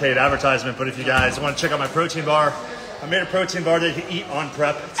 it's not a paid advertisement, but if you guys want to check out my protein bar, I made a protein bar that you can eat on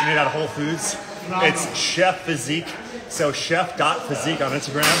prep. It's made out of Whole Foods. It's Chef Physique. So chef.physique on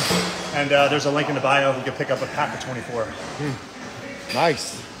Instagram. And there's a link in the bio. You can pick up a pack of 24.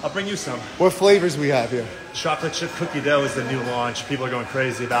 Nice. I'll bring you some. What flavors we have here? Chocolate chip cookie dough is the new launch. People are going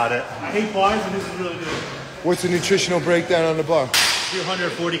crazy about it. 8 bars, and this is really good. What's the nutritional breakdown on the bar?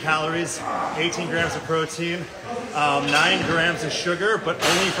 240 calories, 18 grams of protein, 9 grams of sugar, but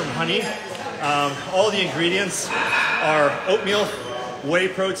only from honey. All the ingredients are oatmeal, whey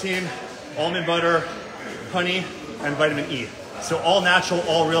protein, almond butter, honey, and vitamin E. So all natural,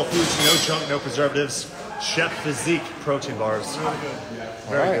 all real foods, no junk, no preservatives. Chef Physique protein bars. Really good.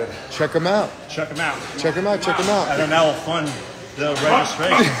 Very good. Check them out. Check them out. Check them out. Check them out. And then that will fund the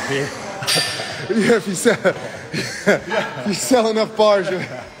registration fee. Yeah, if you sell enough bars,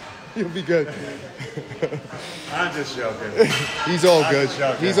 you'll be good. I'm just joking. He's all good.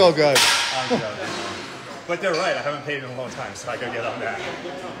 He's all good. I'm joking. But they're right. I haven't paid in a long time, so I gotta get on that.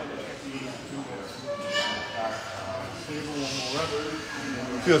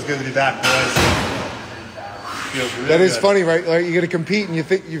 Feels good to be back, boys. Feels really That is good. funny, right? Like, you got to compete, and you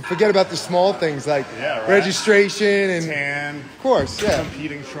forget about the small things like Yeah, right. registration and Tan, of course, yeah.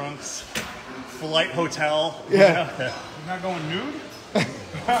 competing trunks, flight hotel. Yeah. You're not going nude?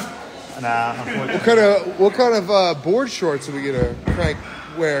 Nah, unfortunately. What kind of board shorts are we gonna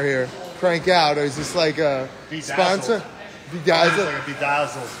wear here? Crank out? Or is this like a Bedazzled. sponsor? It's Bedazzled. like a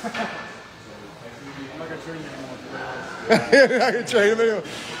bedazzled. You're not gonna train him anymore.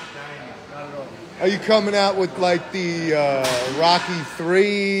 Are you coming out with like the Rocky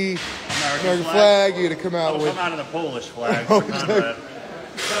 3 American flag? You're gonna come out I'll with? come out in the Polish flag. Oh, for Conrad.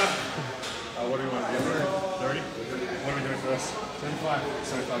 What do we want to do? 30? What are we doing for this? 75.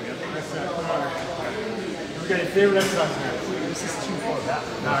 75 again. That's it. Come on. We got your favorite exercise next. This is too far back.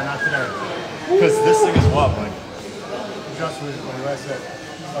 No, not today. Because this thing is what, like? Just with that's it.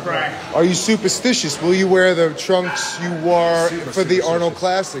 Right. Are you superstitious? Will you wear the trunks you wore Super for the Arnold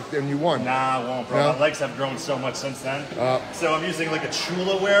superstitious. Classic and you won? Nah, I won't, bro. No? My legs have grown so much since then. So I'm using like a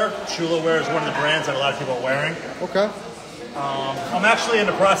Chula wear. Chula wear is one of the brands that a lot of people are wearing. Okay. I'm actually in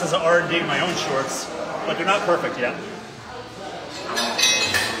the process of R&Ding my own shorts, but they're not perfect yet.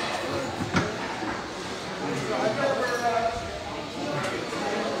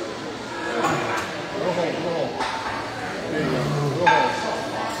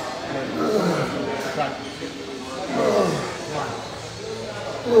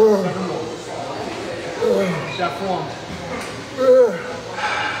 That form.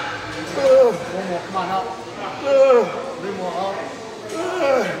 One more, come on, up. 3 more, up.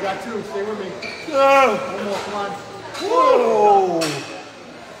 You got 2, stay with me. 1 more, come on. Whoa!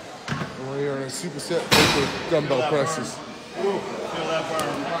 Well, you're in a superset with dumbbell presses. Feel that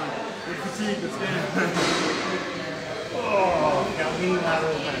burn. Good fatigue, let's get it. Oh, got lean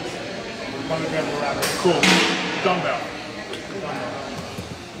lateral legs. Come together, lateral. Cool. Dumbbell.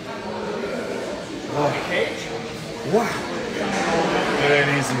 Cage? Wow. It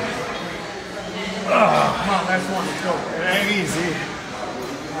ain't easy. Come on, last one, let's go. It ain't easy.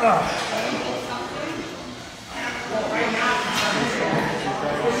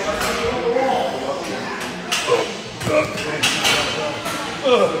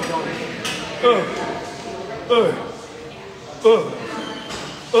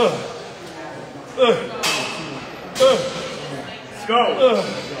 Let's go.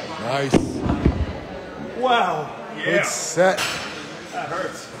 Nice. Wow. Good set. That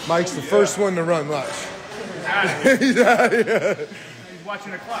hurts. Mike's the first one to run. Watch. He's He's out of here.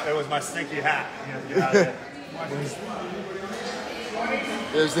 watching the clock. It was my stinky hat. You have to get out of there.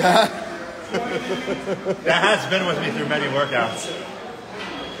 There's that. That has been with me through many workouts.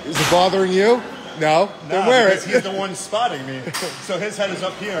 Is it bothering you? No. Then No, wear because it. he's the one spotting me. So his head is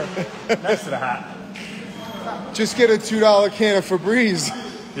up here next to the hat. Just get a $2 can of Febreze.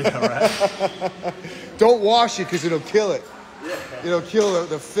 Yeah, right. Don't wash it because it'll kill it. It'll kill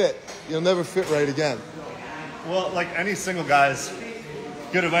the fit. You'll never fit right again. Well, like any single guys,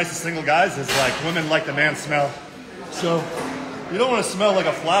 good advice to single guys is like women like the man smell. So you don't want to smell like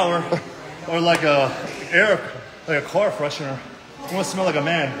a flower or like a car freshener. You want to smell like a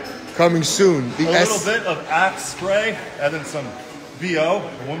man. Coming soon. A little bit of Axe spray and then some BO,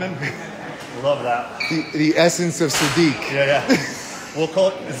 woman. Love that. The essence of Sadik. Yeah, yeah. We'll call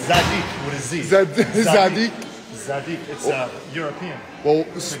it Sadik with a Z. Sadik? Sadik. It's European. Well,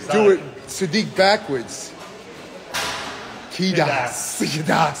 exotic. do it Sadik backwards. Kidas.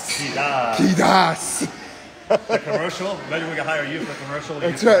 Kidas. Kidas. Kidas. The commercial. Maybe we can hire you for the commercial.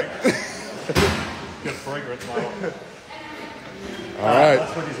 That's right. Good fragrance model. All right.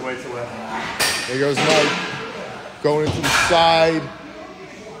 Let's put these weights away. There goes Mike. Going into the side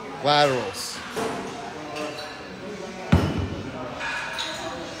laterals.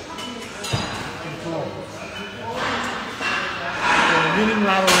 Leaning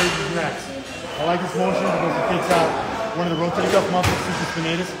lateral raise is next. I like this motion because it takes out one of the rotating cuff muscles,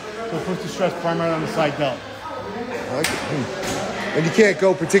 suspinatus, so it puts the stress primarily on the side delt. I like it. And you can't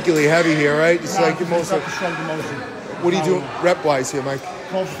go particularly heavy here, right? It's like it most takes of. out the strength of motion. What are you doing rep-wise here, Mike?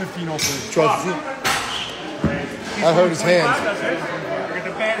 12 to 15 hopefully. 12 feet. I hurt his hand. Look at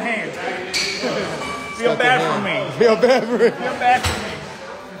the bad hand. Feel Got the bad hand. for me. Feel bad for him. Feel bad for me.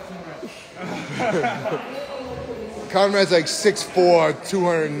 Conrad's like 6'4",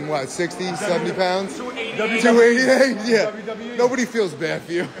 260, 70 pounds? 288. 288? Yeah. WWE. Nobody feels bad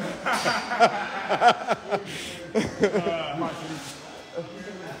for you.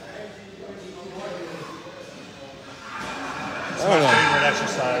 It's my favorite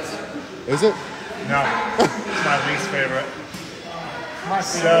exercise. Is it? No, it's my least favorite.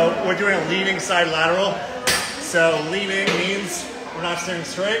 So we're doing a leaning side lateral. So leaning means we're we're not steering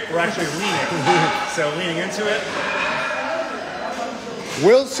straight, we're actually leaning. So leaning into it.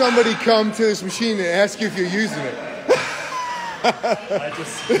 Will somebody come to this machine and ask you if you're using it? I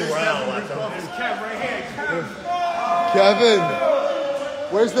just growl at them. Kev right here. Kevin,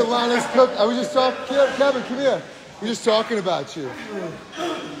 where's the Lana's cook? I was just talking. Kevin, come here. We're just talking about you.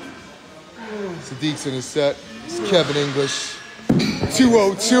 Sadik's in his set. It's Kevin English.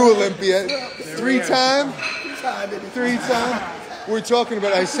 202 Olympia. Three-time. We're talking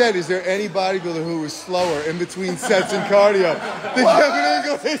about, I said, is there any bodybuilder who was slower in between sets and cardio than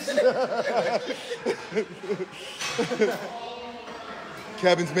Kevin English?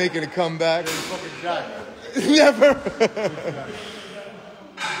 Kevin's making a comeback. Never.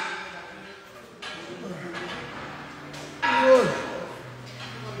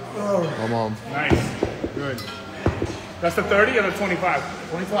 Come on. Nice. Good. That's the 30 or the 25?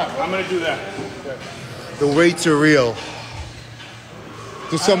 25. I'm going to do that. Okay. The weights are real.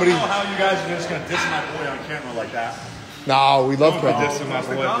 Does somebody... I don't know how you guys are just going to diss my boy on camera like that. No, we love Kevin. Dissing my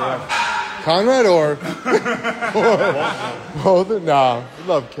boy, bro. Conrad or... Both? No, we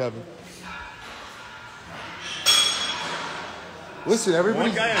love Kevin. Listen, everybody.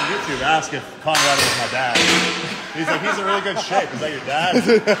 One guy on YouTube asked if Conrad was my dad. He's like, he's in really good shape. Is that your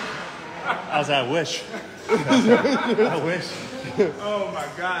dad? I was like, I wish. I wish. Oh my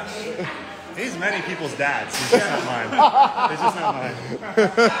gosh. He's many people's dads. He's just not mine. He's just not mine.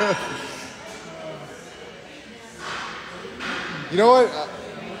 You know what?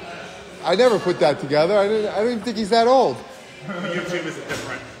 I never put that together. I didn't even think he's that old. YouTube is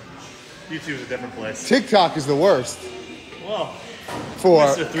a different place. TikTok is the worst. Well, for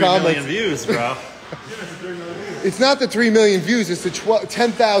it's 3 comments. million views, bro. It's not the 3 million views. It's the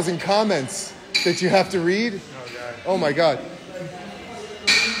 10,000 comments that you have to read. Oh my God.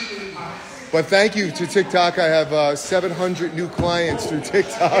 But thank you to TikTok. I have 700 new clients through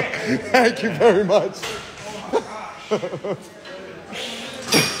TikTok. Thank you very much. All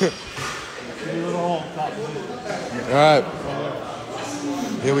right.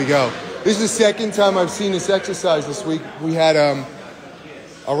 Here we go. This is the second time I've seen this exercise this week. We had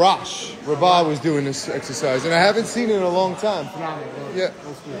Arash. Rabah was doing this exercise, and I haven't seen it in a long time. Phenomenal. Yeah.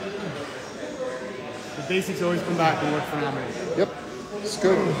 The basics always come back and work phenomenally. Yep. It's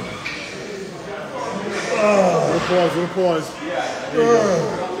good. Little pause.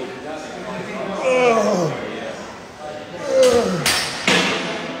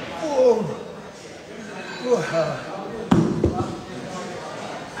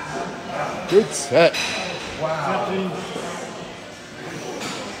 Good set. Wow.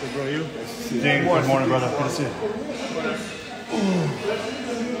 Good, bro, you? Dean, good morning, brother. Good to see you.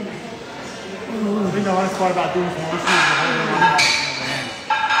 I think the hardest part about doing this motion is the holding on.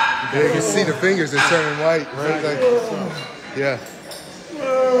 Yeah, you can see the fingers are turning white, right? Like, yeah.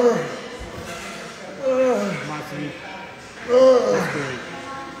 That's great.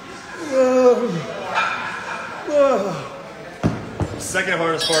 The second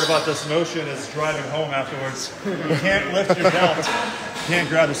hardest part about this motion is driving home afterwards. You can't lift your belt. You can't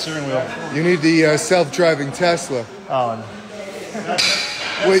grab the steering wheel. You need the self-driving Tesla. Oh, no.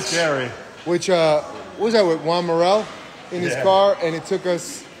 That's scary. Which what was that with Juan Morel in his car, and it took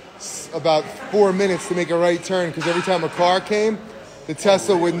us about 4 minutes to make a right turn because every time a car came, the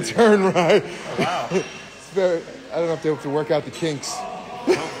Tesla wouldn't turn right. Wow. It's very, I don't know if they have to work out the kinks.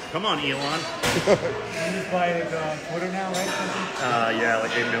 Come on, Elon. You just buy Twitter now, right? Yeah,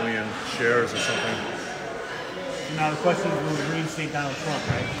 like 8 million shares or something. Now the question is, will we reinstate Donald Trump,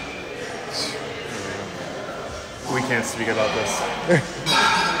 right? We can't speak about this.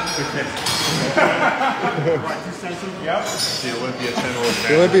 Yep. The Olympia channel is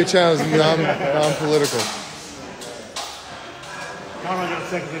The Olympia channel is non-political. Conrad got a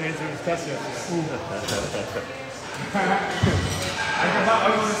second to answer his test yesterday. I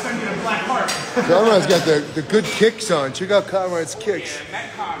want to send you the black heart. Conrad's got the good kicks on. Check out Conrad's kicks. Yeah,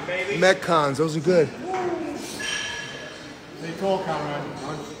 Metcon, baby. Metcons, those are good. Stay tall, Conrad.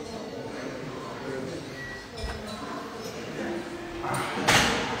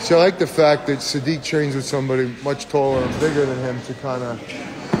 So I like the fact that Sadik trains with somebody much taller and bigger than him to kind of,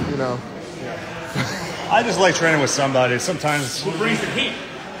 you know. I just like training with somebody. Sometimes Who brings the heat?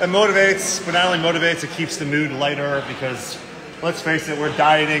 it motivates, but not only motivates, it keeps the mood lighter because, let's face it, we're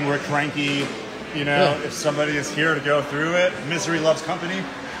dieting, we're cranky. You know, if somebody is here to go through it, misery loves company.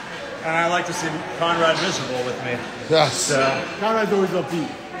 And I like to see Conrad miserable with me. Yes. So, Conrad's always upbeat.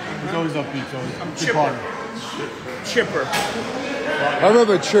 He's always upbeat, so he's a good chipper. partner. Chipper. I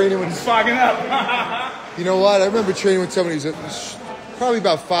remember training with, Fogging up. you know what? I remember training with somebody who's probably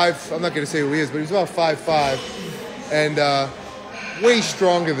about 5, I'm not going to say who he is, but he's about 5'5". And way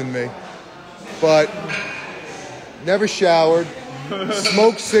stronger than me, but never showered,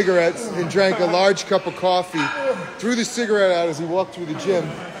 smoked cigarettes, and drank a large cup of coffee, threw the cigarette out as he walked through the gym.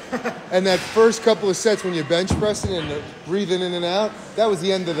 And that first couple of sets when you're bench pressing and breathing in and out, that was the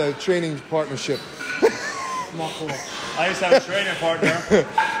end of the training partnership. I used to have a training partner,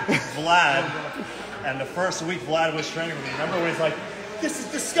 Vlad, and the first week Vlad was training with me. Remember when he's like, "This is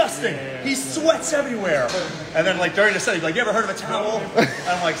disgusting. He sweats everywhere." And then like during the set, he's like, "You ever heard of a towel?" And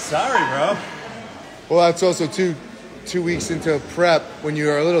I'm like, "Sorry, bro." Well, that's also two weeks into prep when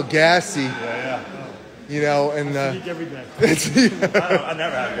you're a little gassy. Yeah. You know, and every day. I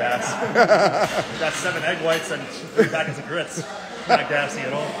never had gas. Got 7 egg whites and 3 packets of grits. Not gassy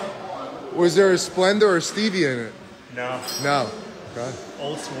at all. Was there a Splenda or a stevia in it? No. No. Okay.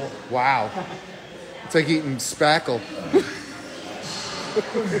 Old school. Wow. It's like eating spackle. Come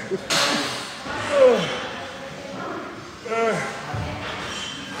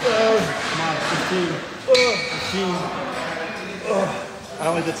on, 15. I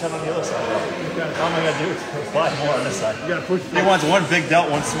only did 10 on the other side. How am I going to do it? 5 more on this side. You gotta push. He wants 1 big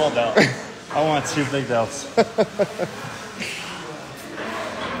delt, 1 small delt. I want 2 big delts.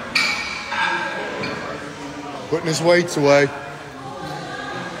 Putting his weights away.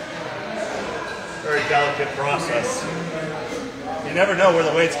 Very delicate process. You never know where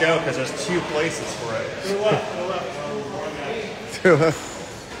the weights go because there's 2 places for it. To the left, to the left.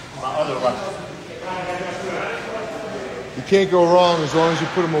 My other left. You can't go wrong as long as you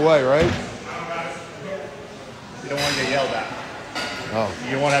put them away, right? You don't want to get yelled at. Oh.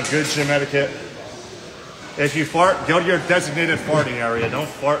 You want to have good gym etiquette. If you fart, go to your designated farting area. Don't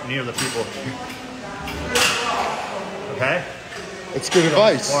fart near the people. Okay? It's good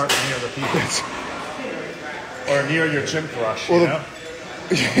advice. Fart near the people. Or near your gym crush, Or you the- know?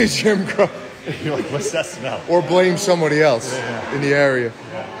 Gym crush. You're like, what's that smell? Or blame somebody else in the area.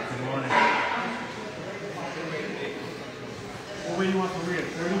 Good morning. What way do you want to read it?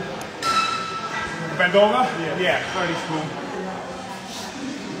 30? Bend over? Yeah, 30 spoon.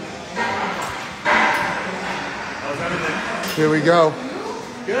 How's everything? Here we go.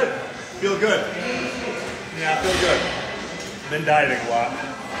 Good. Feel good. Yeah, I feel good. Been dieting a lot.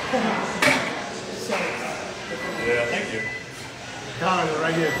 Yeah, thank you. Conrad,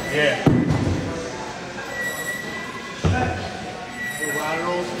 right here. Yeah. The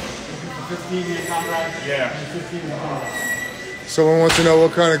laterals. 15 here, Conrad. Yeah. And 15 here, Conrad. Someone wants to know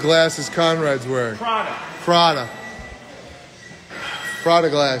what kind of glasses Conrad's wearing. Prada. Prada. Prada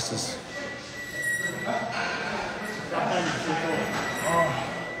glasses.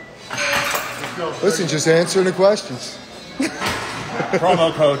 Listen, just answering the questions.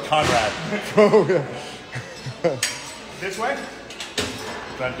 Promo code Conrad. Oh, yeah. This way?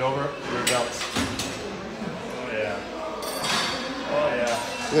 Bent over, rear delts. Oh, yeah. Oh, yeah.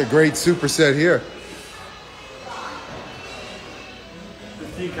 Look, a great superset here.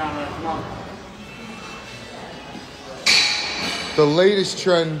 15, Conrad, come on. The latest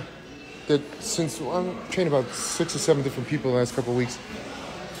trend that since I'm training about 6 or 7 different people in the last couple of weeks,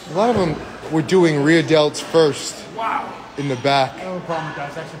 a lot of them were doing rear delts first. Wow. In the back. I don't have a problem with that.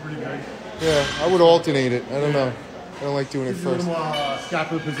 It's actually pretty good. Yeah, I would alternate it. I don't know. I don't like doing it It's a little first. more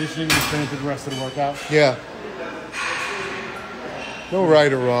scapular positioning and spin into the rest of the workout. Yeah. No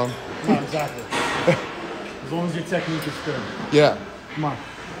right or wrong. No, exactly. As long as your technique is good. Yeah. Come on.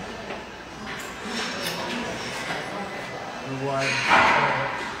 Move wide.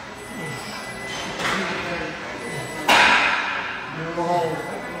 Move hold.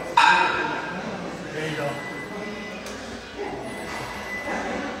 There you go.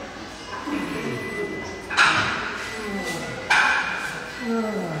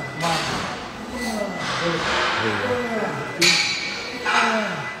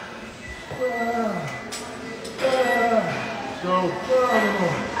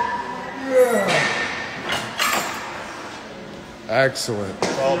 Excellent.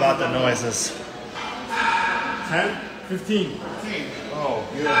 It's all about the noises. 10, 15. Oh,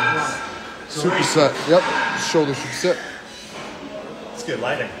 goodness. Superset. Yep. Shoulder superset. It's good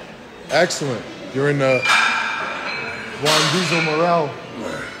lighting. Excellent. You're in the Juan Diesel Morel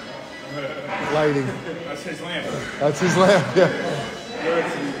lighting. That's his lamp. That's his lamp. Yeah.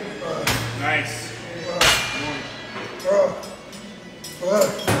 Nice. Come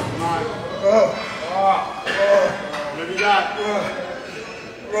on. What have you got?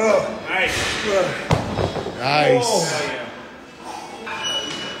 Nice. Nice. Oh, yeah.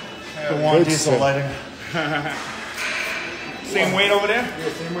 The Juan Good Diesel set. lighting. Same weight over there?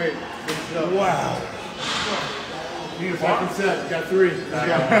 Yeah, same weight. Finish it up. Wow. Second set. You got 3.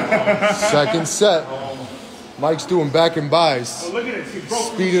 Let's go. Second set. Mike's doing back and buys. Oh, look at this. He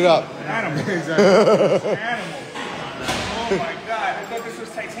broke Speed it up. Animal. Animal. Oh my God. I thought this was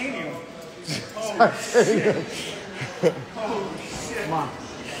titanium. Oh shit. Oh shit. Come on.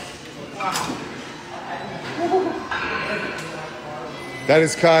 Wow. That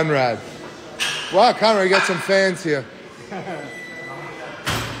is Conrad. Wow, Conrad, you got some fans here.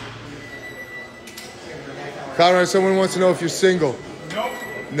 Conrad, someone wants to know if you're single. Nope.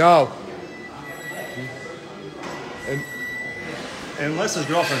 No. Unless his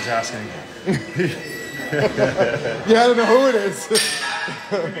girlfriend's asking. Yeah, I don't know who it is.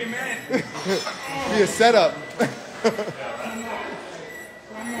 Hey, man. Be a setup.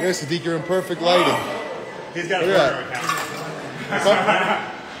 Yes, Sadik, you're in perfect lighting. He's got a Look at burner account.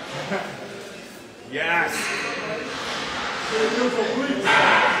 Yes.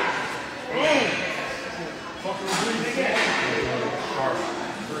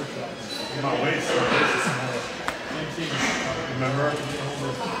 My waist. Remember?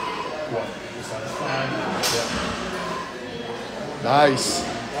 What? Nice.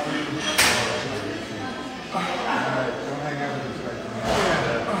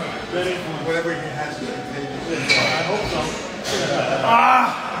 Whatever he has to contain. I hope so.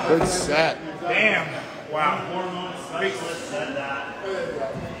 Ah! Good set. Damn. Wow. Hormone specialist said that.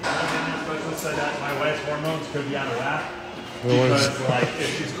 Specialist said that my wife's hormones could be out of whack. Because, like,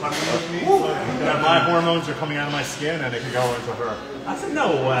 if she's coming with me, then my hormones are coming out of my skin and it could go into her. I said,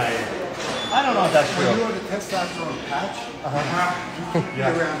 no way. I don't know if that's When you true. have a testosterone patch,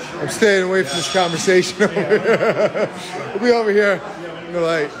 Yeah. I'm staying away from this conversation. We'll be over here in the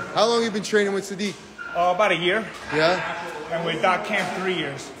light. How long have you been training with Sadik? About a year. Yeah? And with Doc Camp 3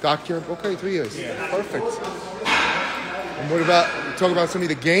 years. Doctor? Okay, 3 years. Perfect. And what about, talk about some of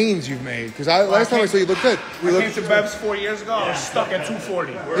the gains you've made? Because last time I saw you look good. I came to Bev's 4 years ago. I was stuck at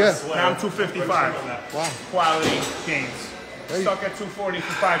 240. Yeah. Now I'm 255. Wow. Quality gains. Hey. Stuck at 240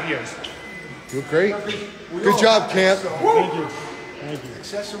 for 5 years. You look great. Good job, Camp. thank you.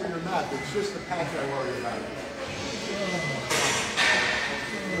 Accessory or not, it's just the patch I worry about.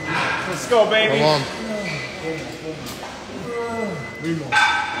 Let's go, baby. Come on.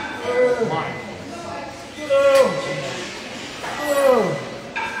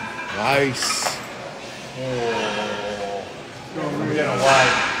 Nice. I'm getting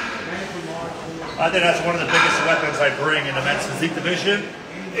wide. I think that's one of the biggest weapons I bring in the men's physique division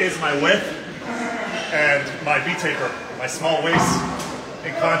is my width and my V-taper, my small waist,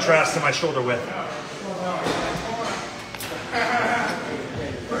 in contrast to my shoulder width.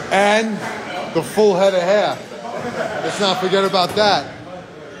 And the full head of hair. Let's not forget about that.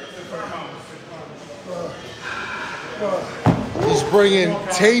 He's bringing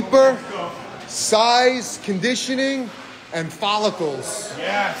taper, size, conditioning, and follicles.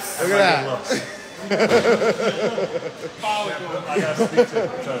 Yes. Look at that. I gotta speak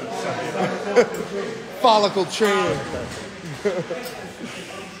to Follicle training.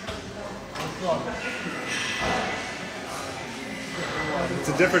 It's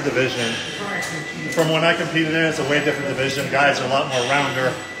a different division. From when I competed in, it's a way different division. Guys are a lot more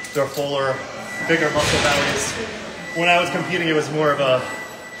rounder. They're fuller, bigger muscle bellies. When I was competing, it was more of a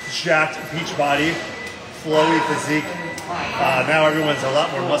jacked beach body, flowy physique. Now everyone's a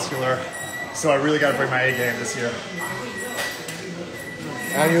lot more muscular. So I really got to bring my A game this year.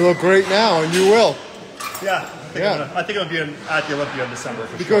 And you look great now, and you will. Yeah, I think I'm be at the Olympia in December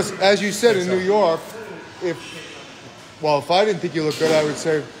for Because, sure. as you said in New York, if I didn't think you looked good, I would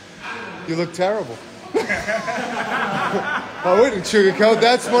say you look terrible. I wouldn't sugarcoat.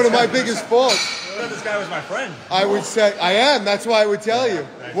 That's one of my biggest faults. I thought this guy was my friend. I would say, I am. That's why I would tell you.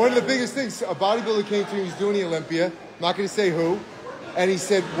 One of the biggest things, a bodybuilder came to me, he was doing the Olympia. I'm not going to say who. And he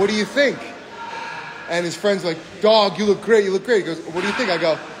said, what do you think? And his friend's like, dog, you look great, you look great. He goes, what do you think? I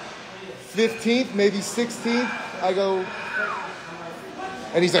go, 15th, maybe 16th. I go,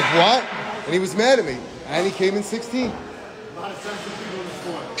 and he's like, what? And he was mad at me. And he came in 16th.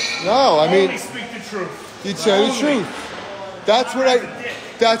 No, I mean, Only speak the truth. he'd say the truth. That's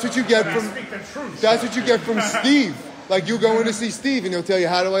what you get from, Speak the truth. that's what you get from Steve. Like, you go in to see Steve and he'll tell you,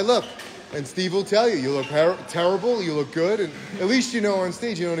 how do I look? And Steve will tell you, you look terrible, you look good, and at least you know on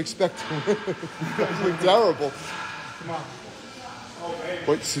stage you don't expect to you look terrible. Come on. Oh, baby.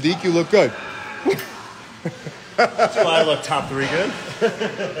 But Sadik, you look good. That's why I look top 3 good.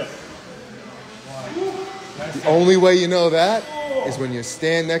 The only way you know that is when you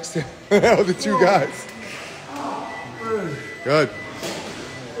stand next to the other two guys. Good.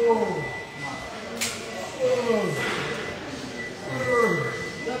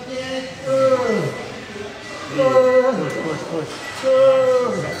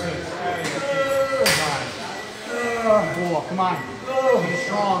 4. Come on. Be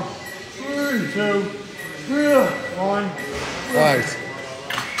strong. 3, 2, 1. Nice.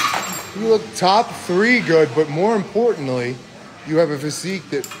 You look top 3 good, but more importantly, you have a physique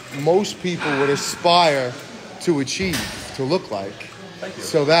that most people would aspire to achieve, to look like. Thank you.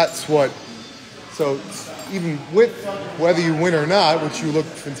 So that's what, so even with whether you win or not, which you look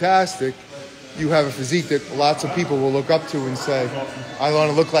fantastic, you have a physique that lots of people will look up to and say, I want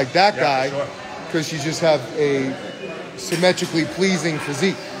to look like that guy, because you just have a symmetrically pleasing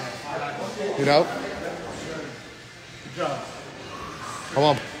physique. You know? Good job. Come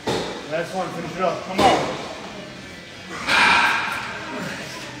on. Last one, finish it up. Come on.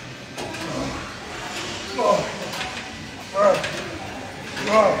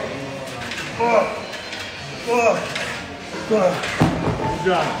 Good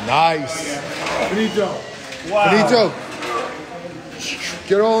job. Nice. Finito. Benito,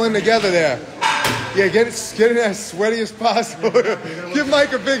 get all in together there. Yeah, get in as sweaty as possible. Give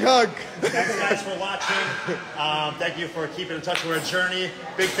Mike a big hug. Thanks, guys, for watching. Thank you for keeping in touch with our journey.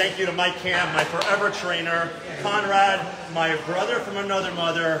 Big thank you to Mike Cam, my forever trainer, Conrad, my brother from another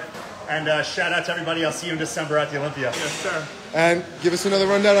mother, and shout out to everybody. I'll see you in December at the Olympia. Yes, sir. And give us another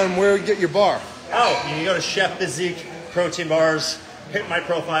rundown on where you get your bar. Oh, you can go to Chef Physique Protein Bars, hit my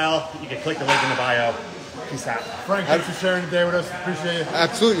profile. You can click the link in the bio. Peace out. Frank, thanks for sharing the day with us. Appreciate it.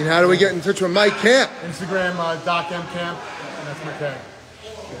 Absolutely. And how do we get in touch with Mike Camp? Instagram, DocMCamp, and that's my tag.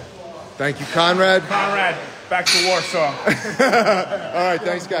 Thank you, Conrad. Conrad, back to Warsaw. All right,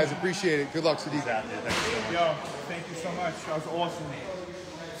 thanks, guys. Appreciate it. Good luck, Sadik. Yo, thank you so much. That was awesome.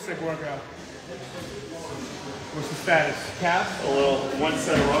 Sick workout. What's the status? Calf? A little one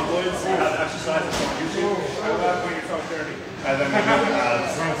set of rhomboids. You have exercises on YouTube. I love when you talk dirty. And then we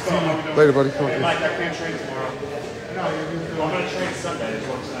go, Later, buddy. Come on. hey, Mike, I can't train tomorrow. No, you're I'm going to train Sunday, is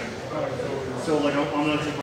what I'm saying. So, like, I'm going to take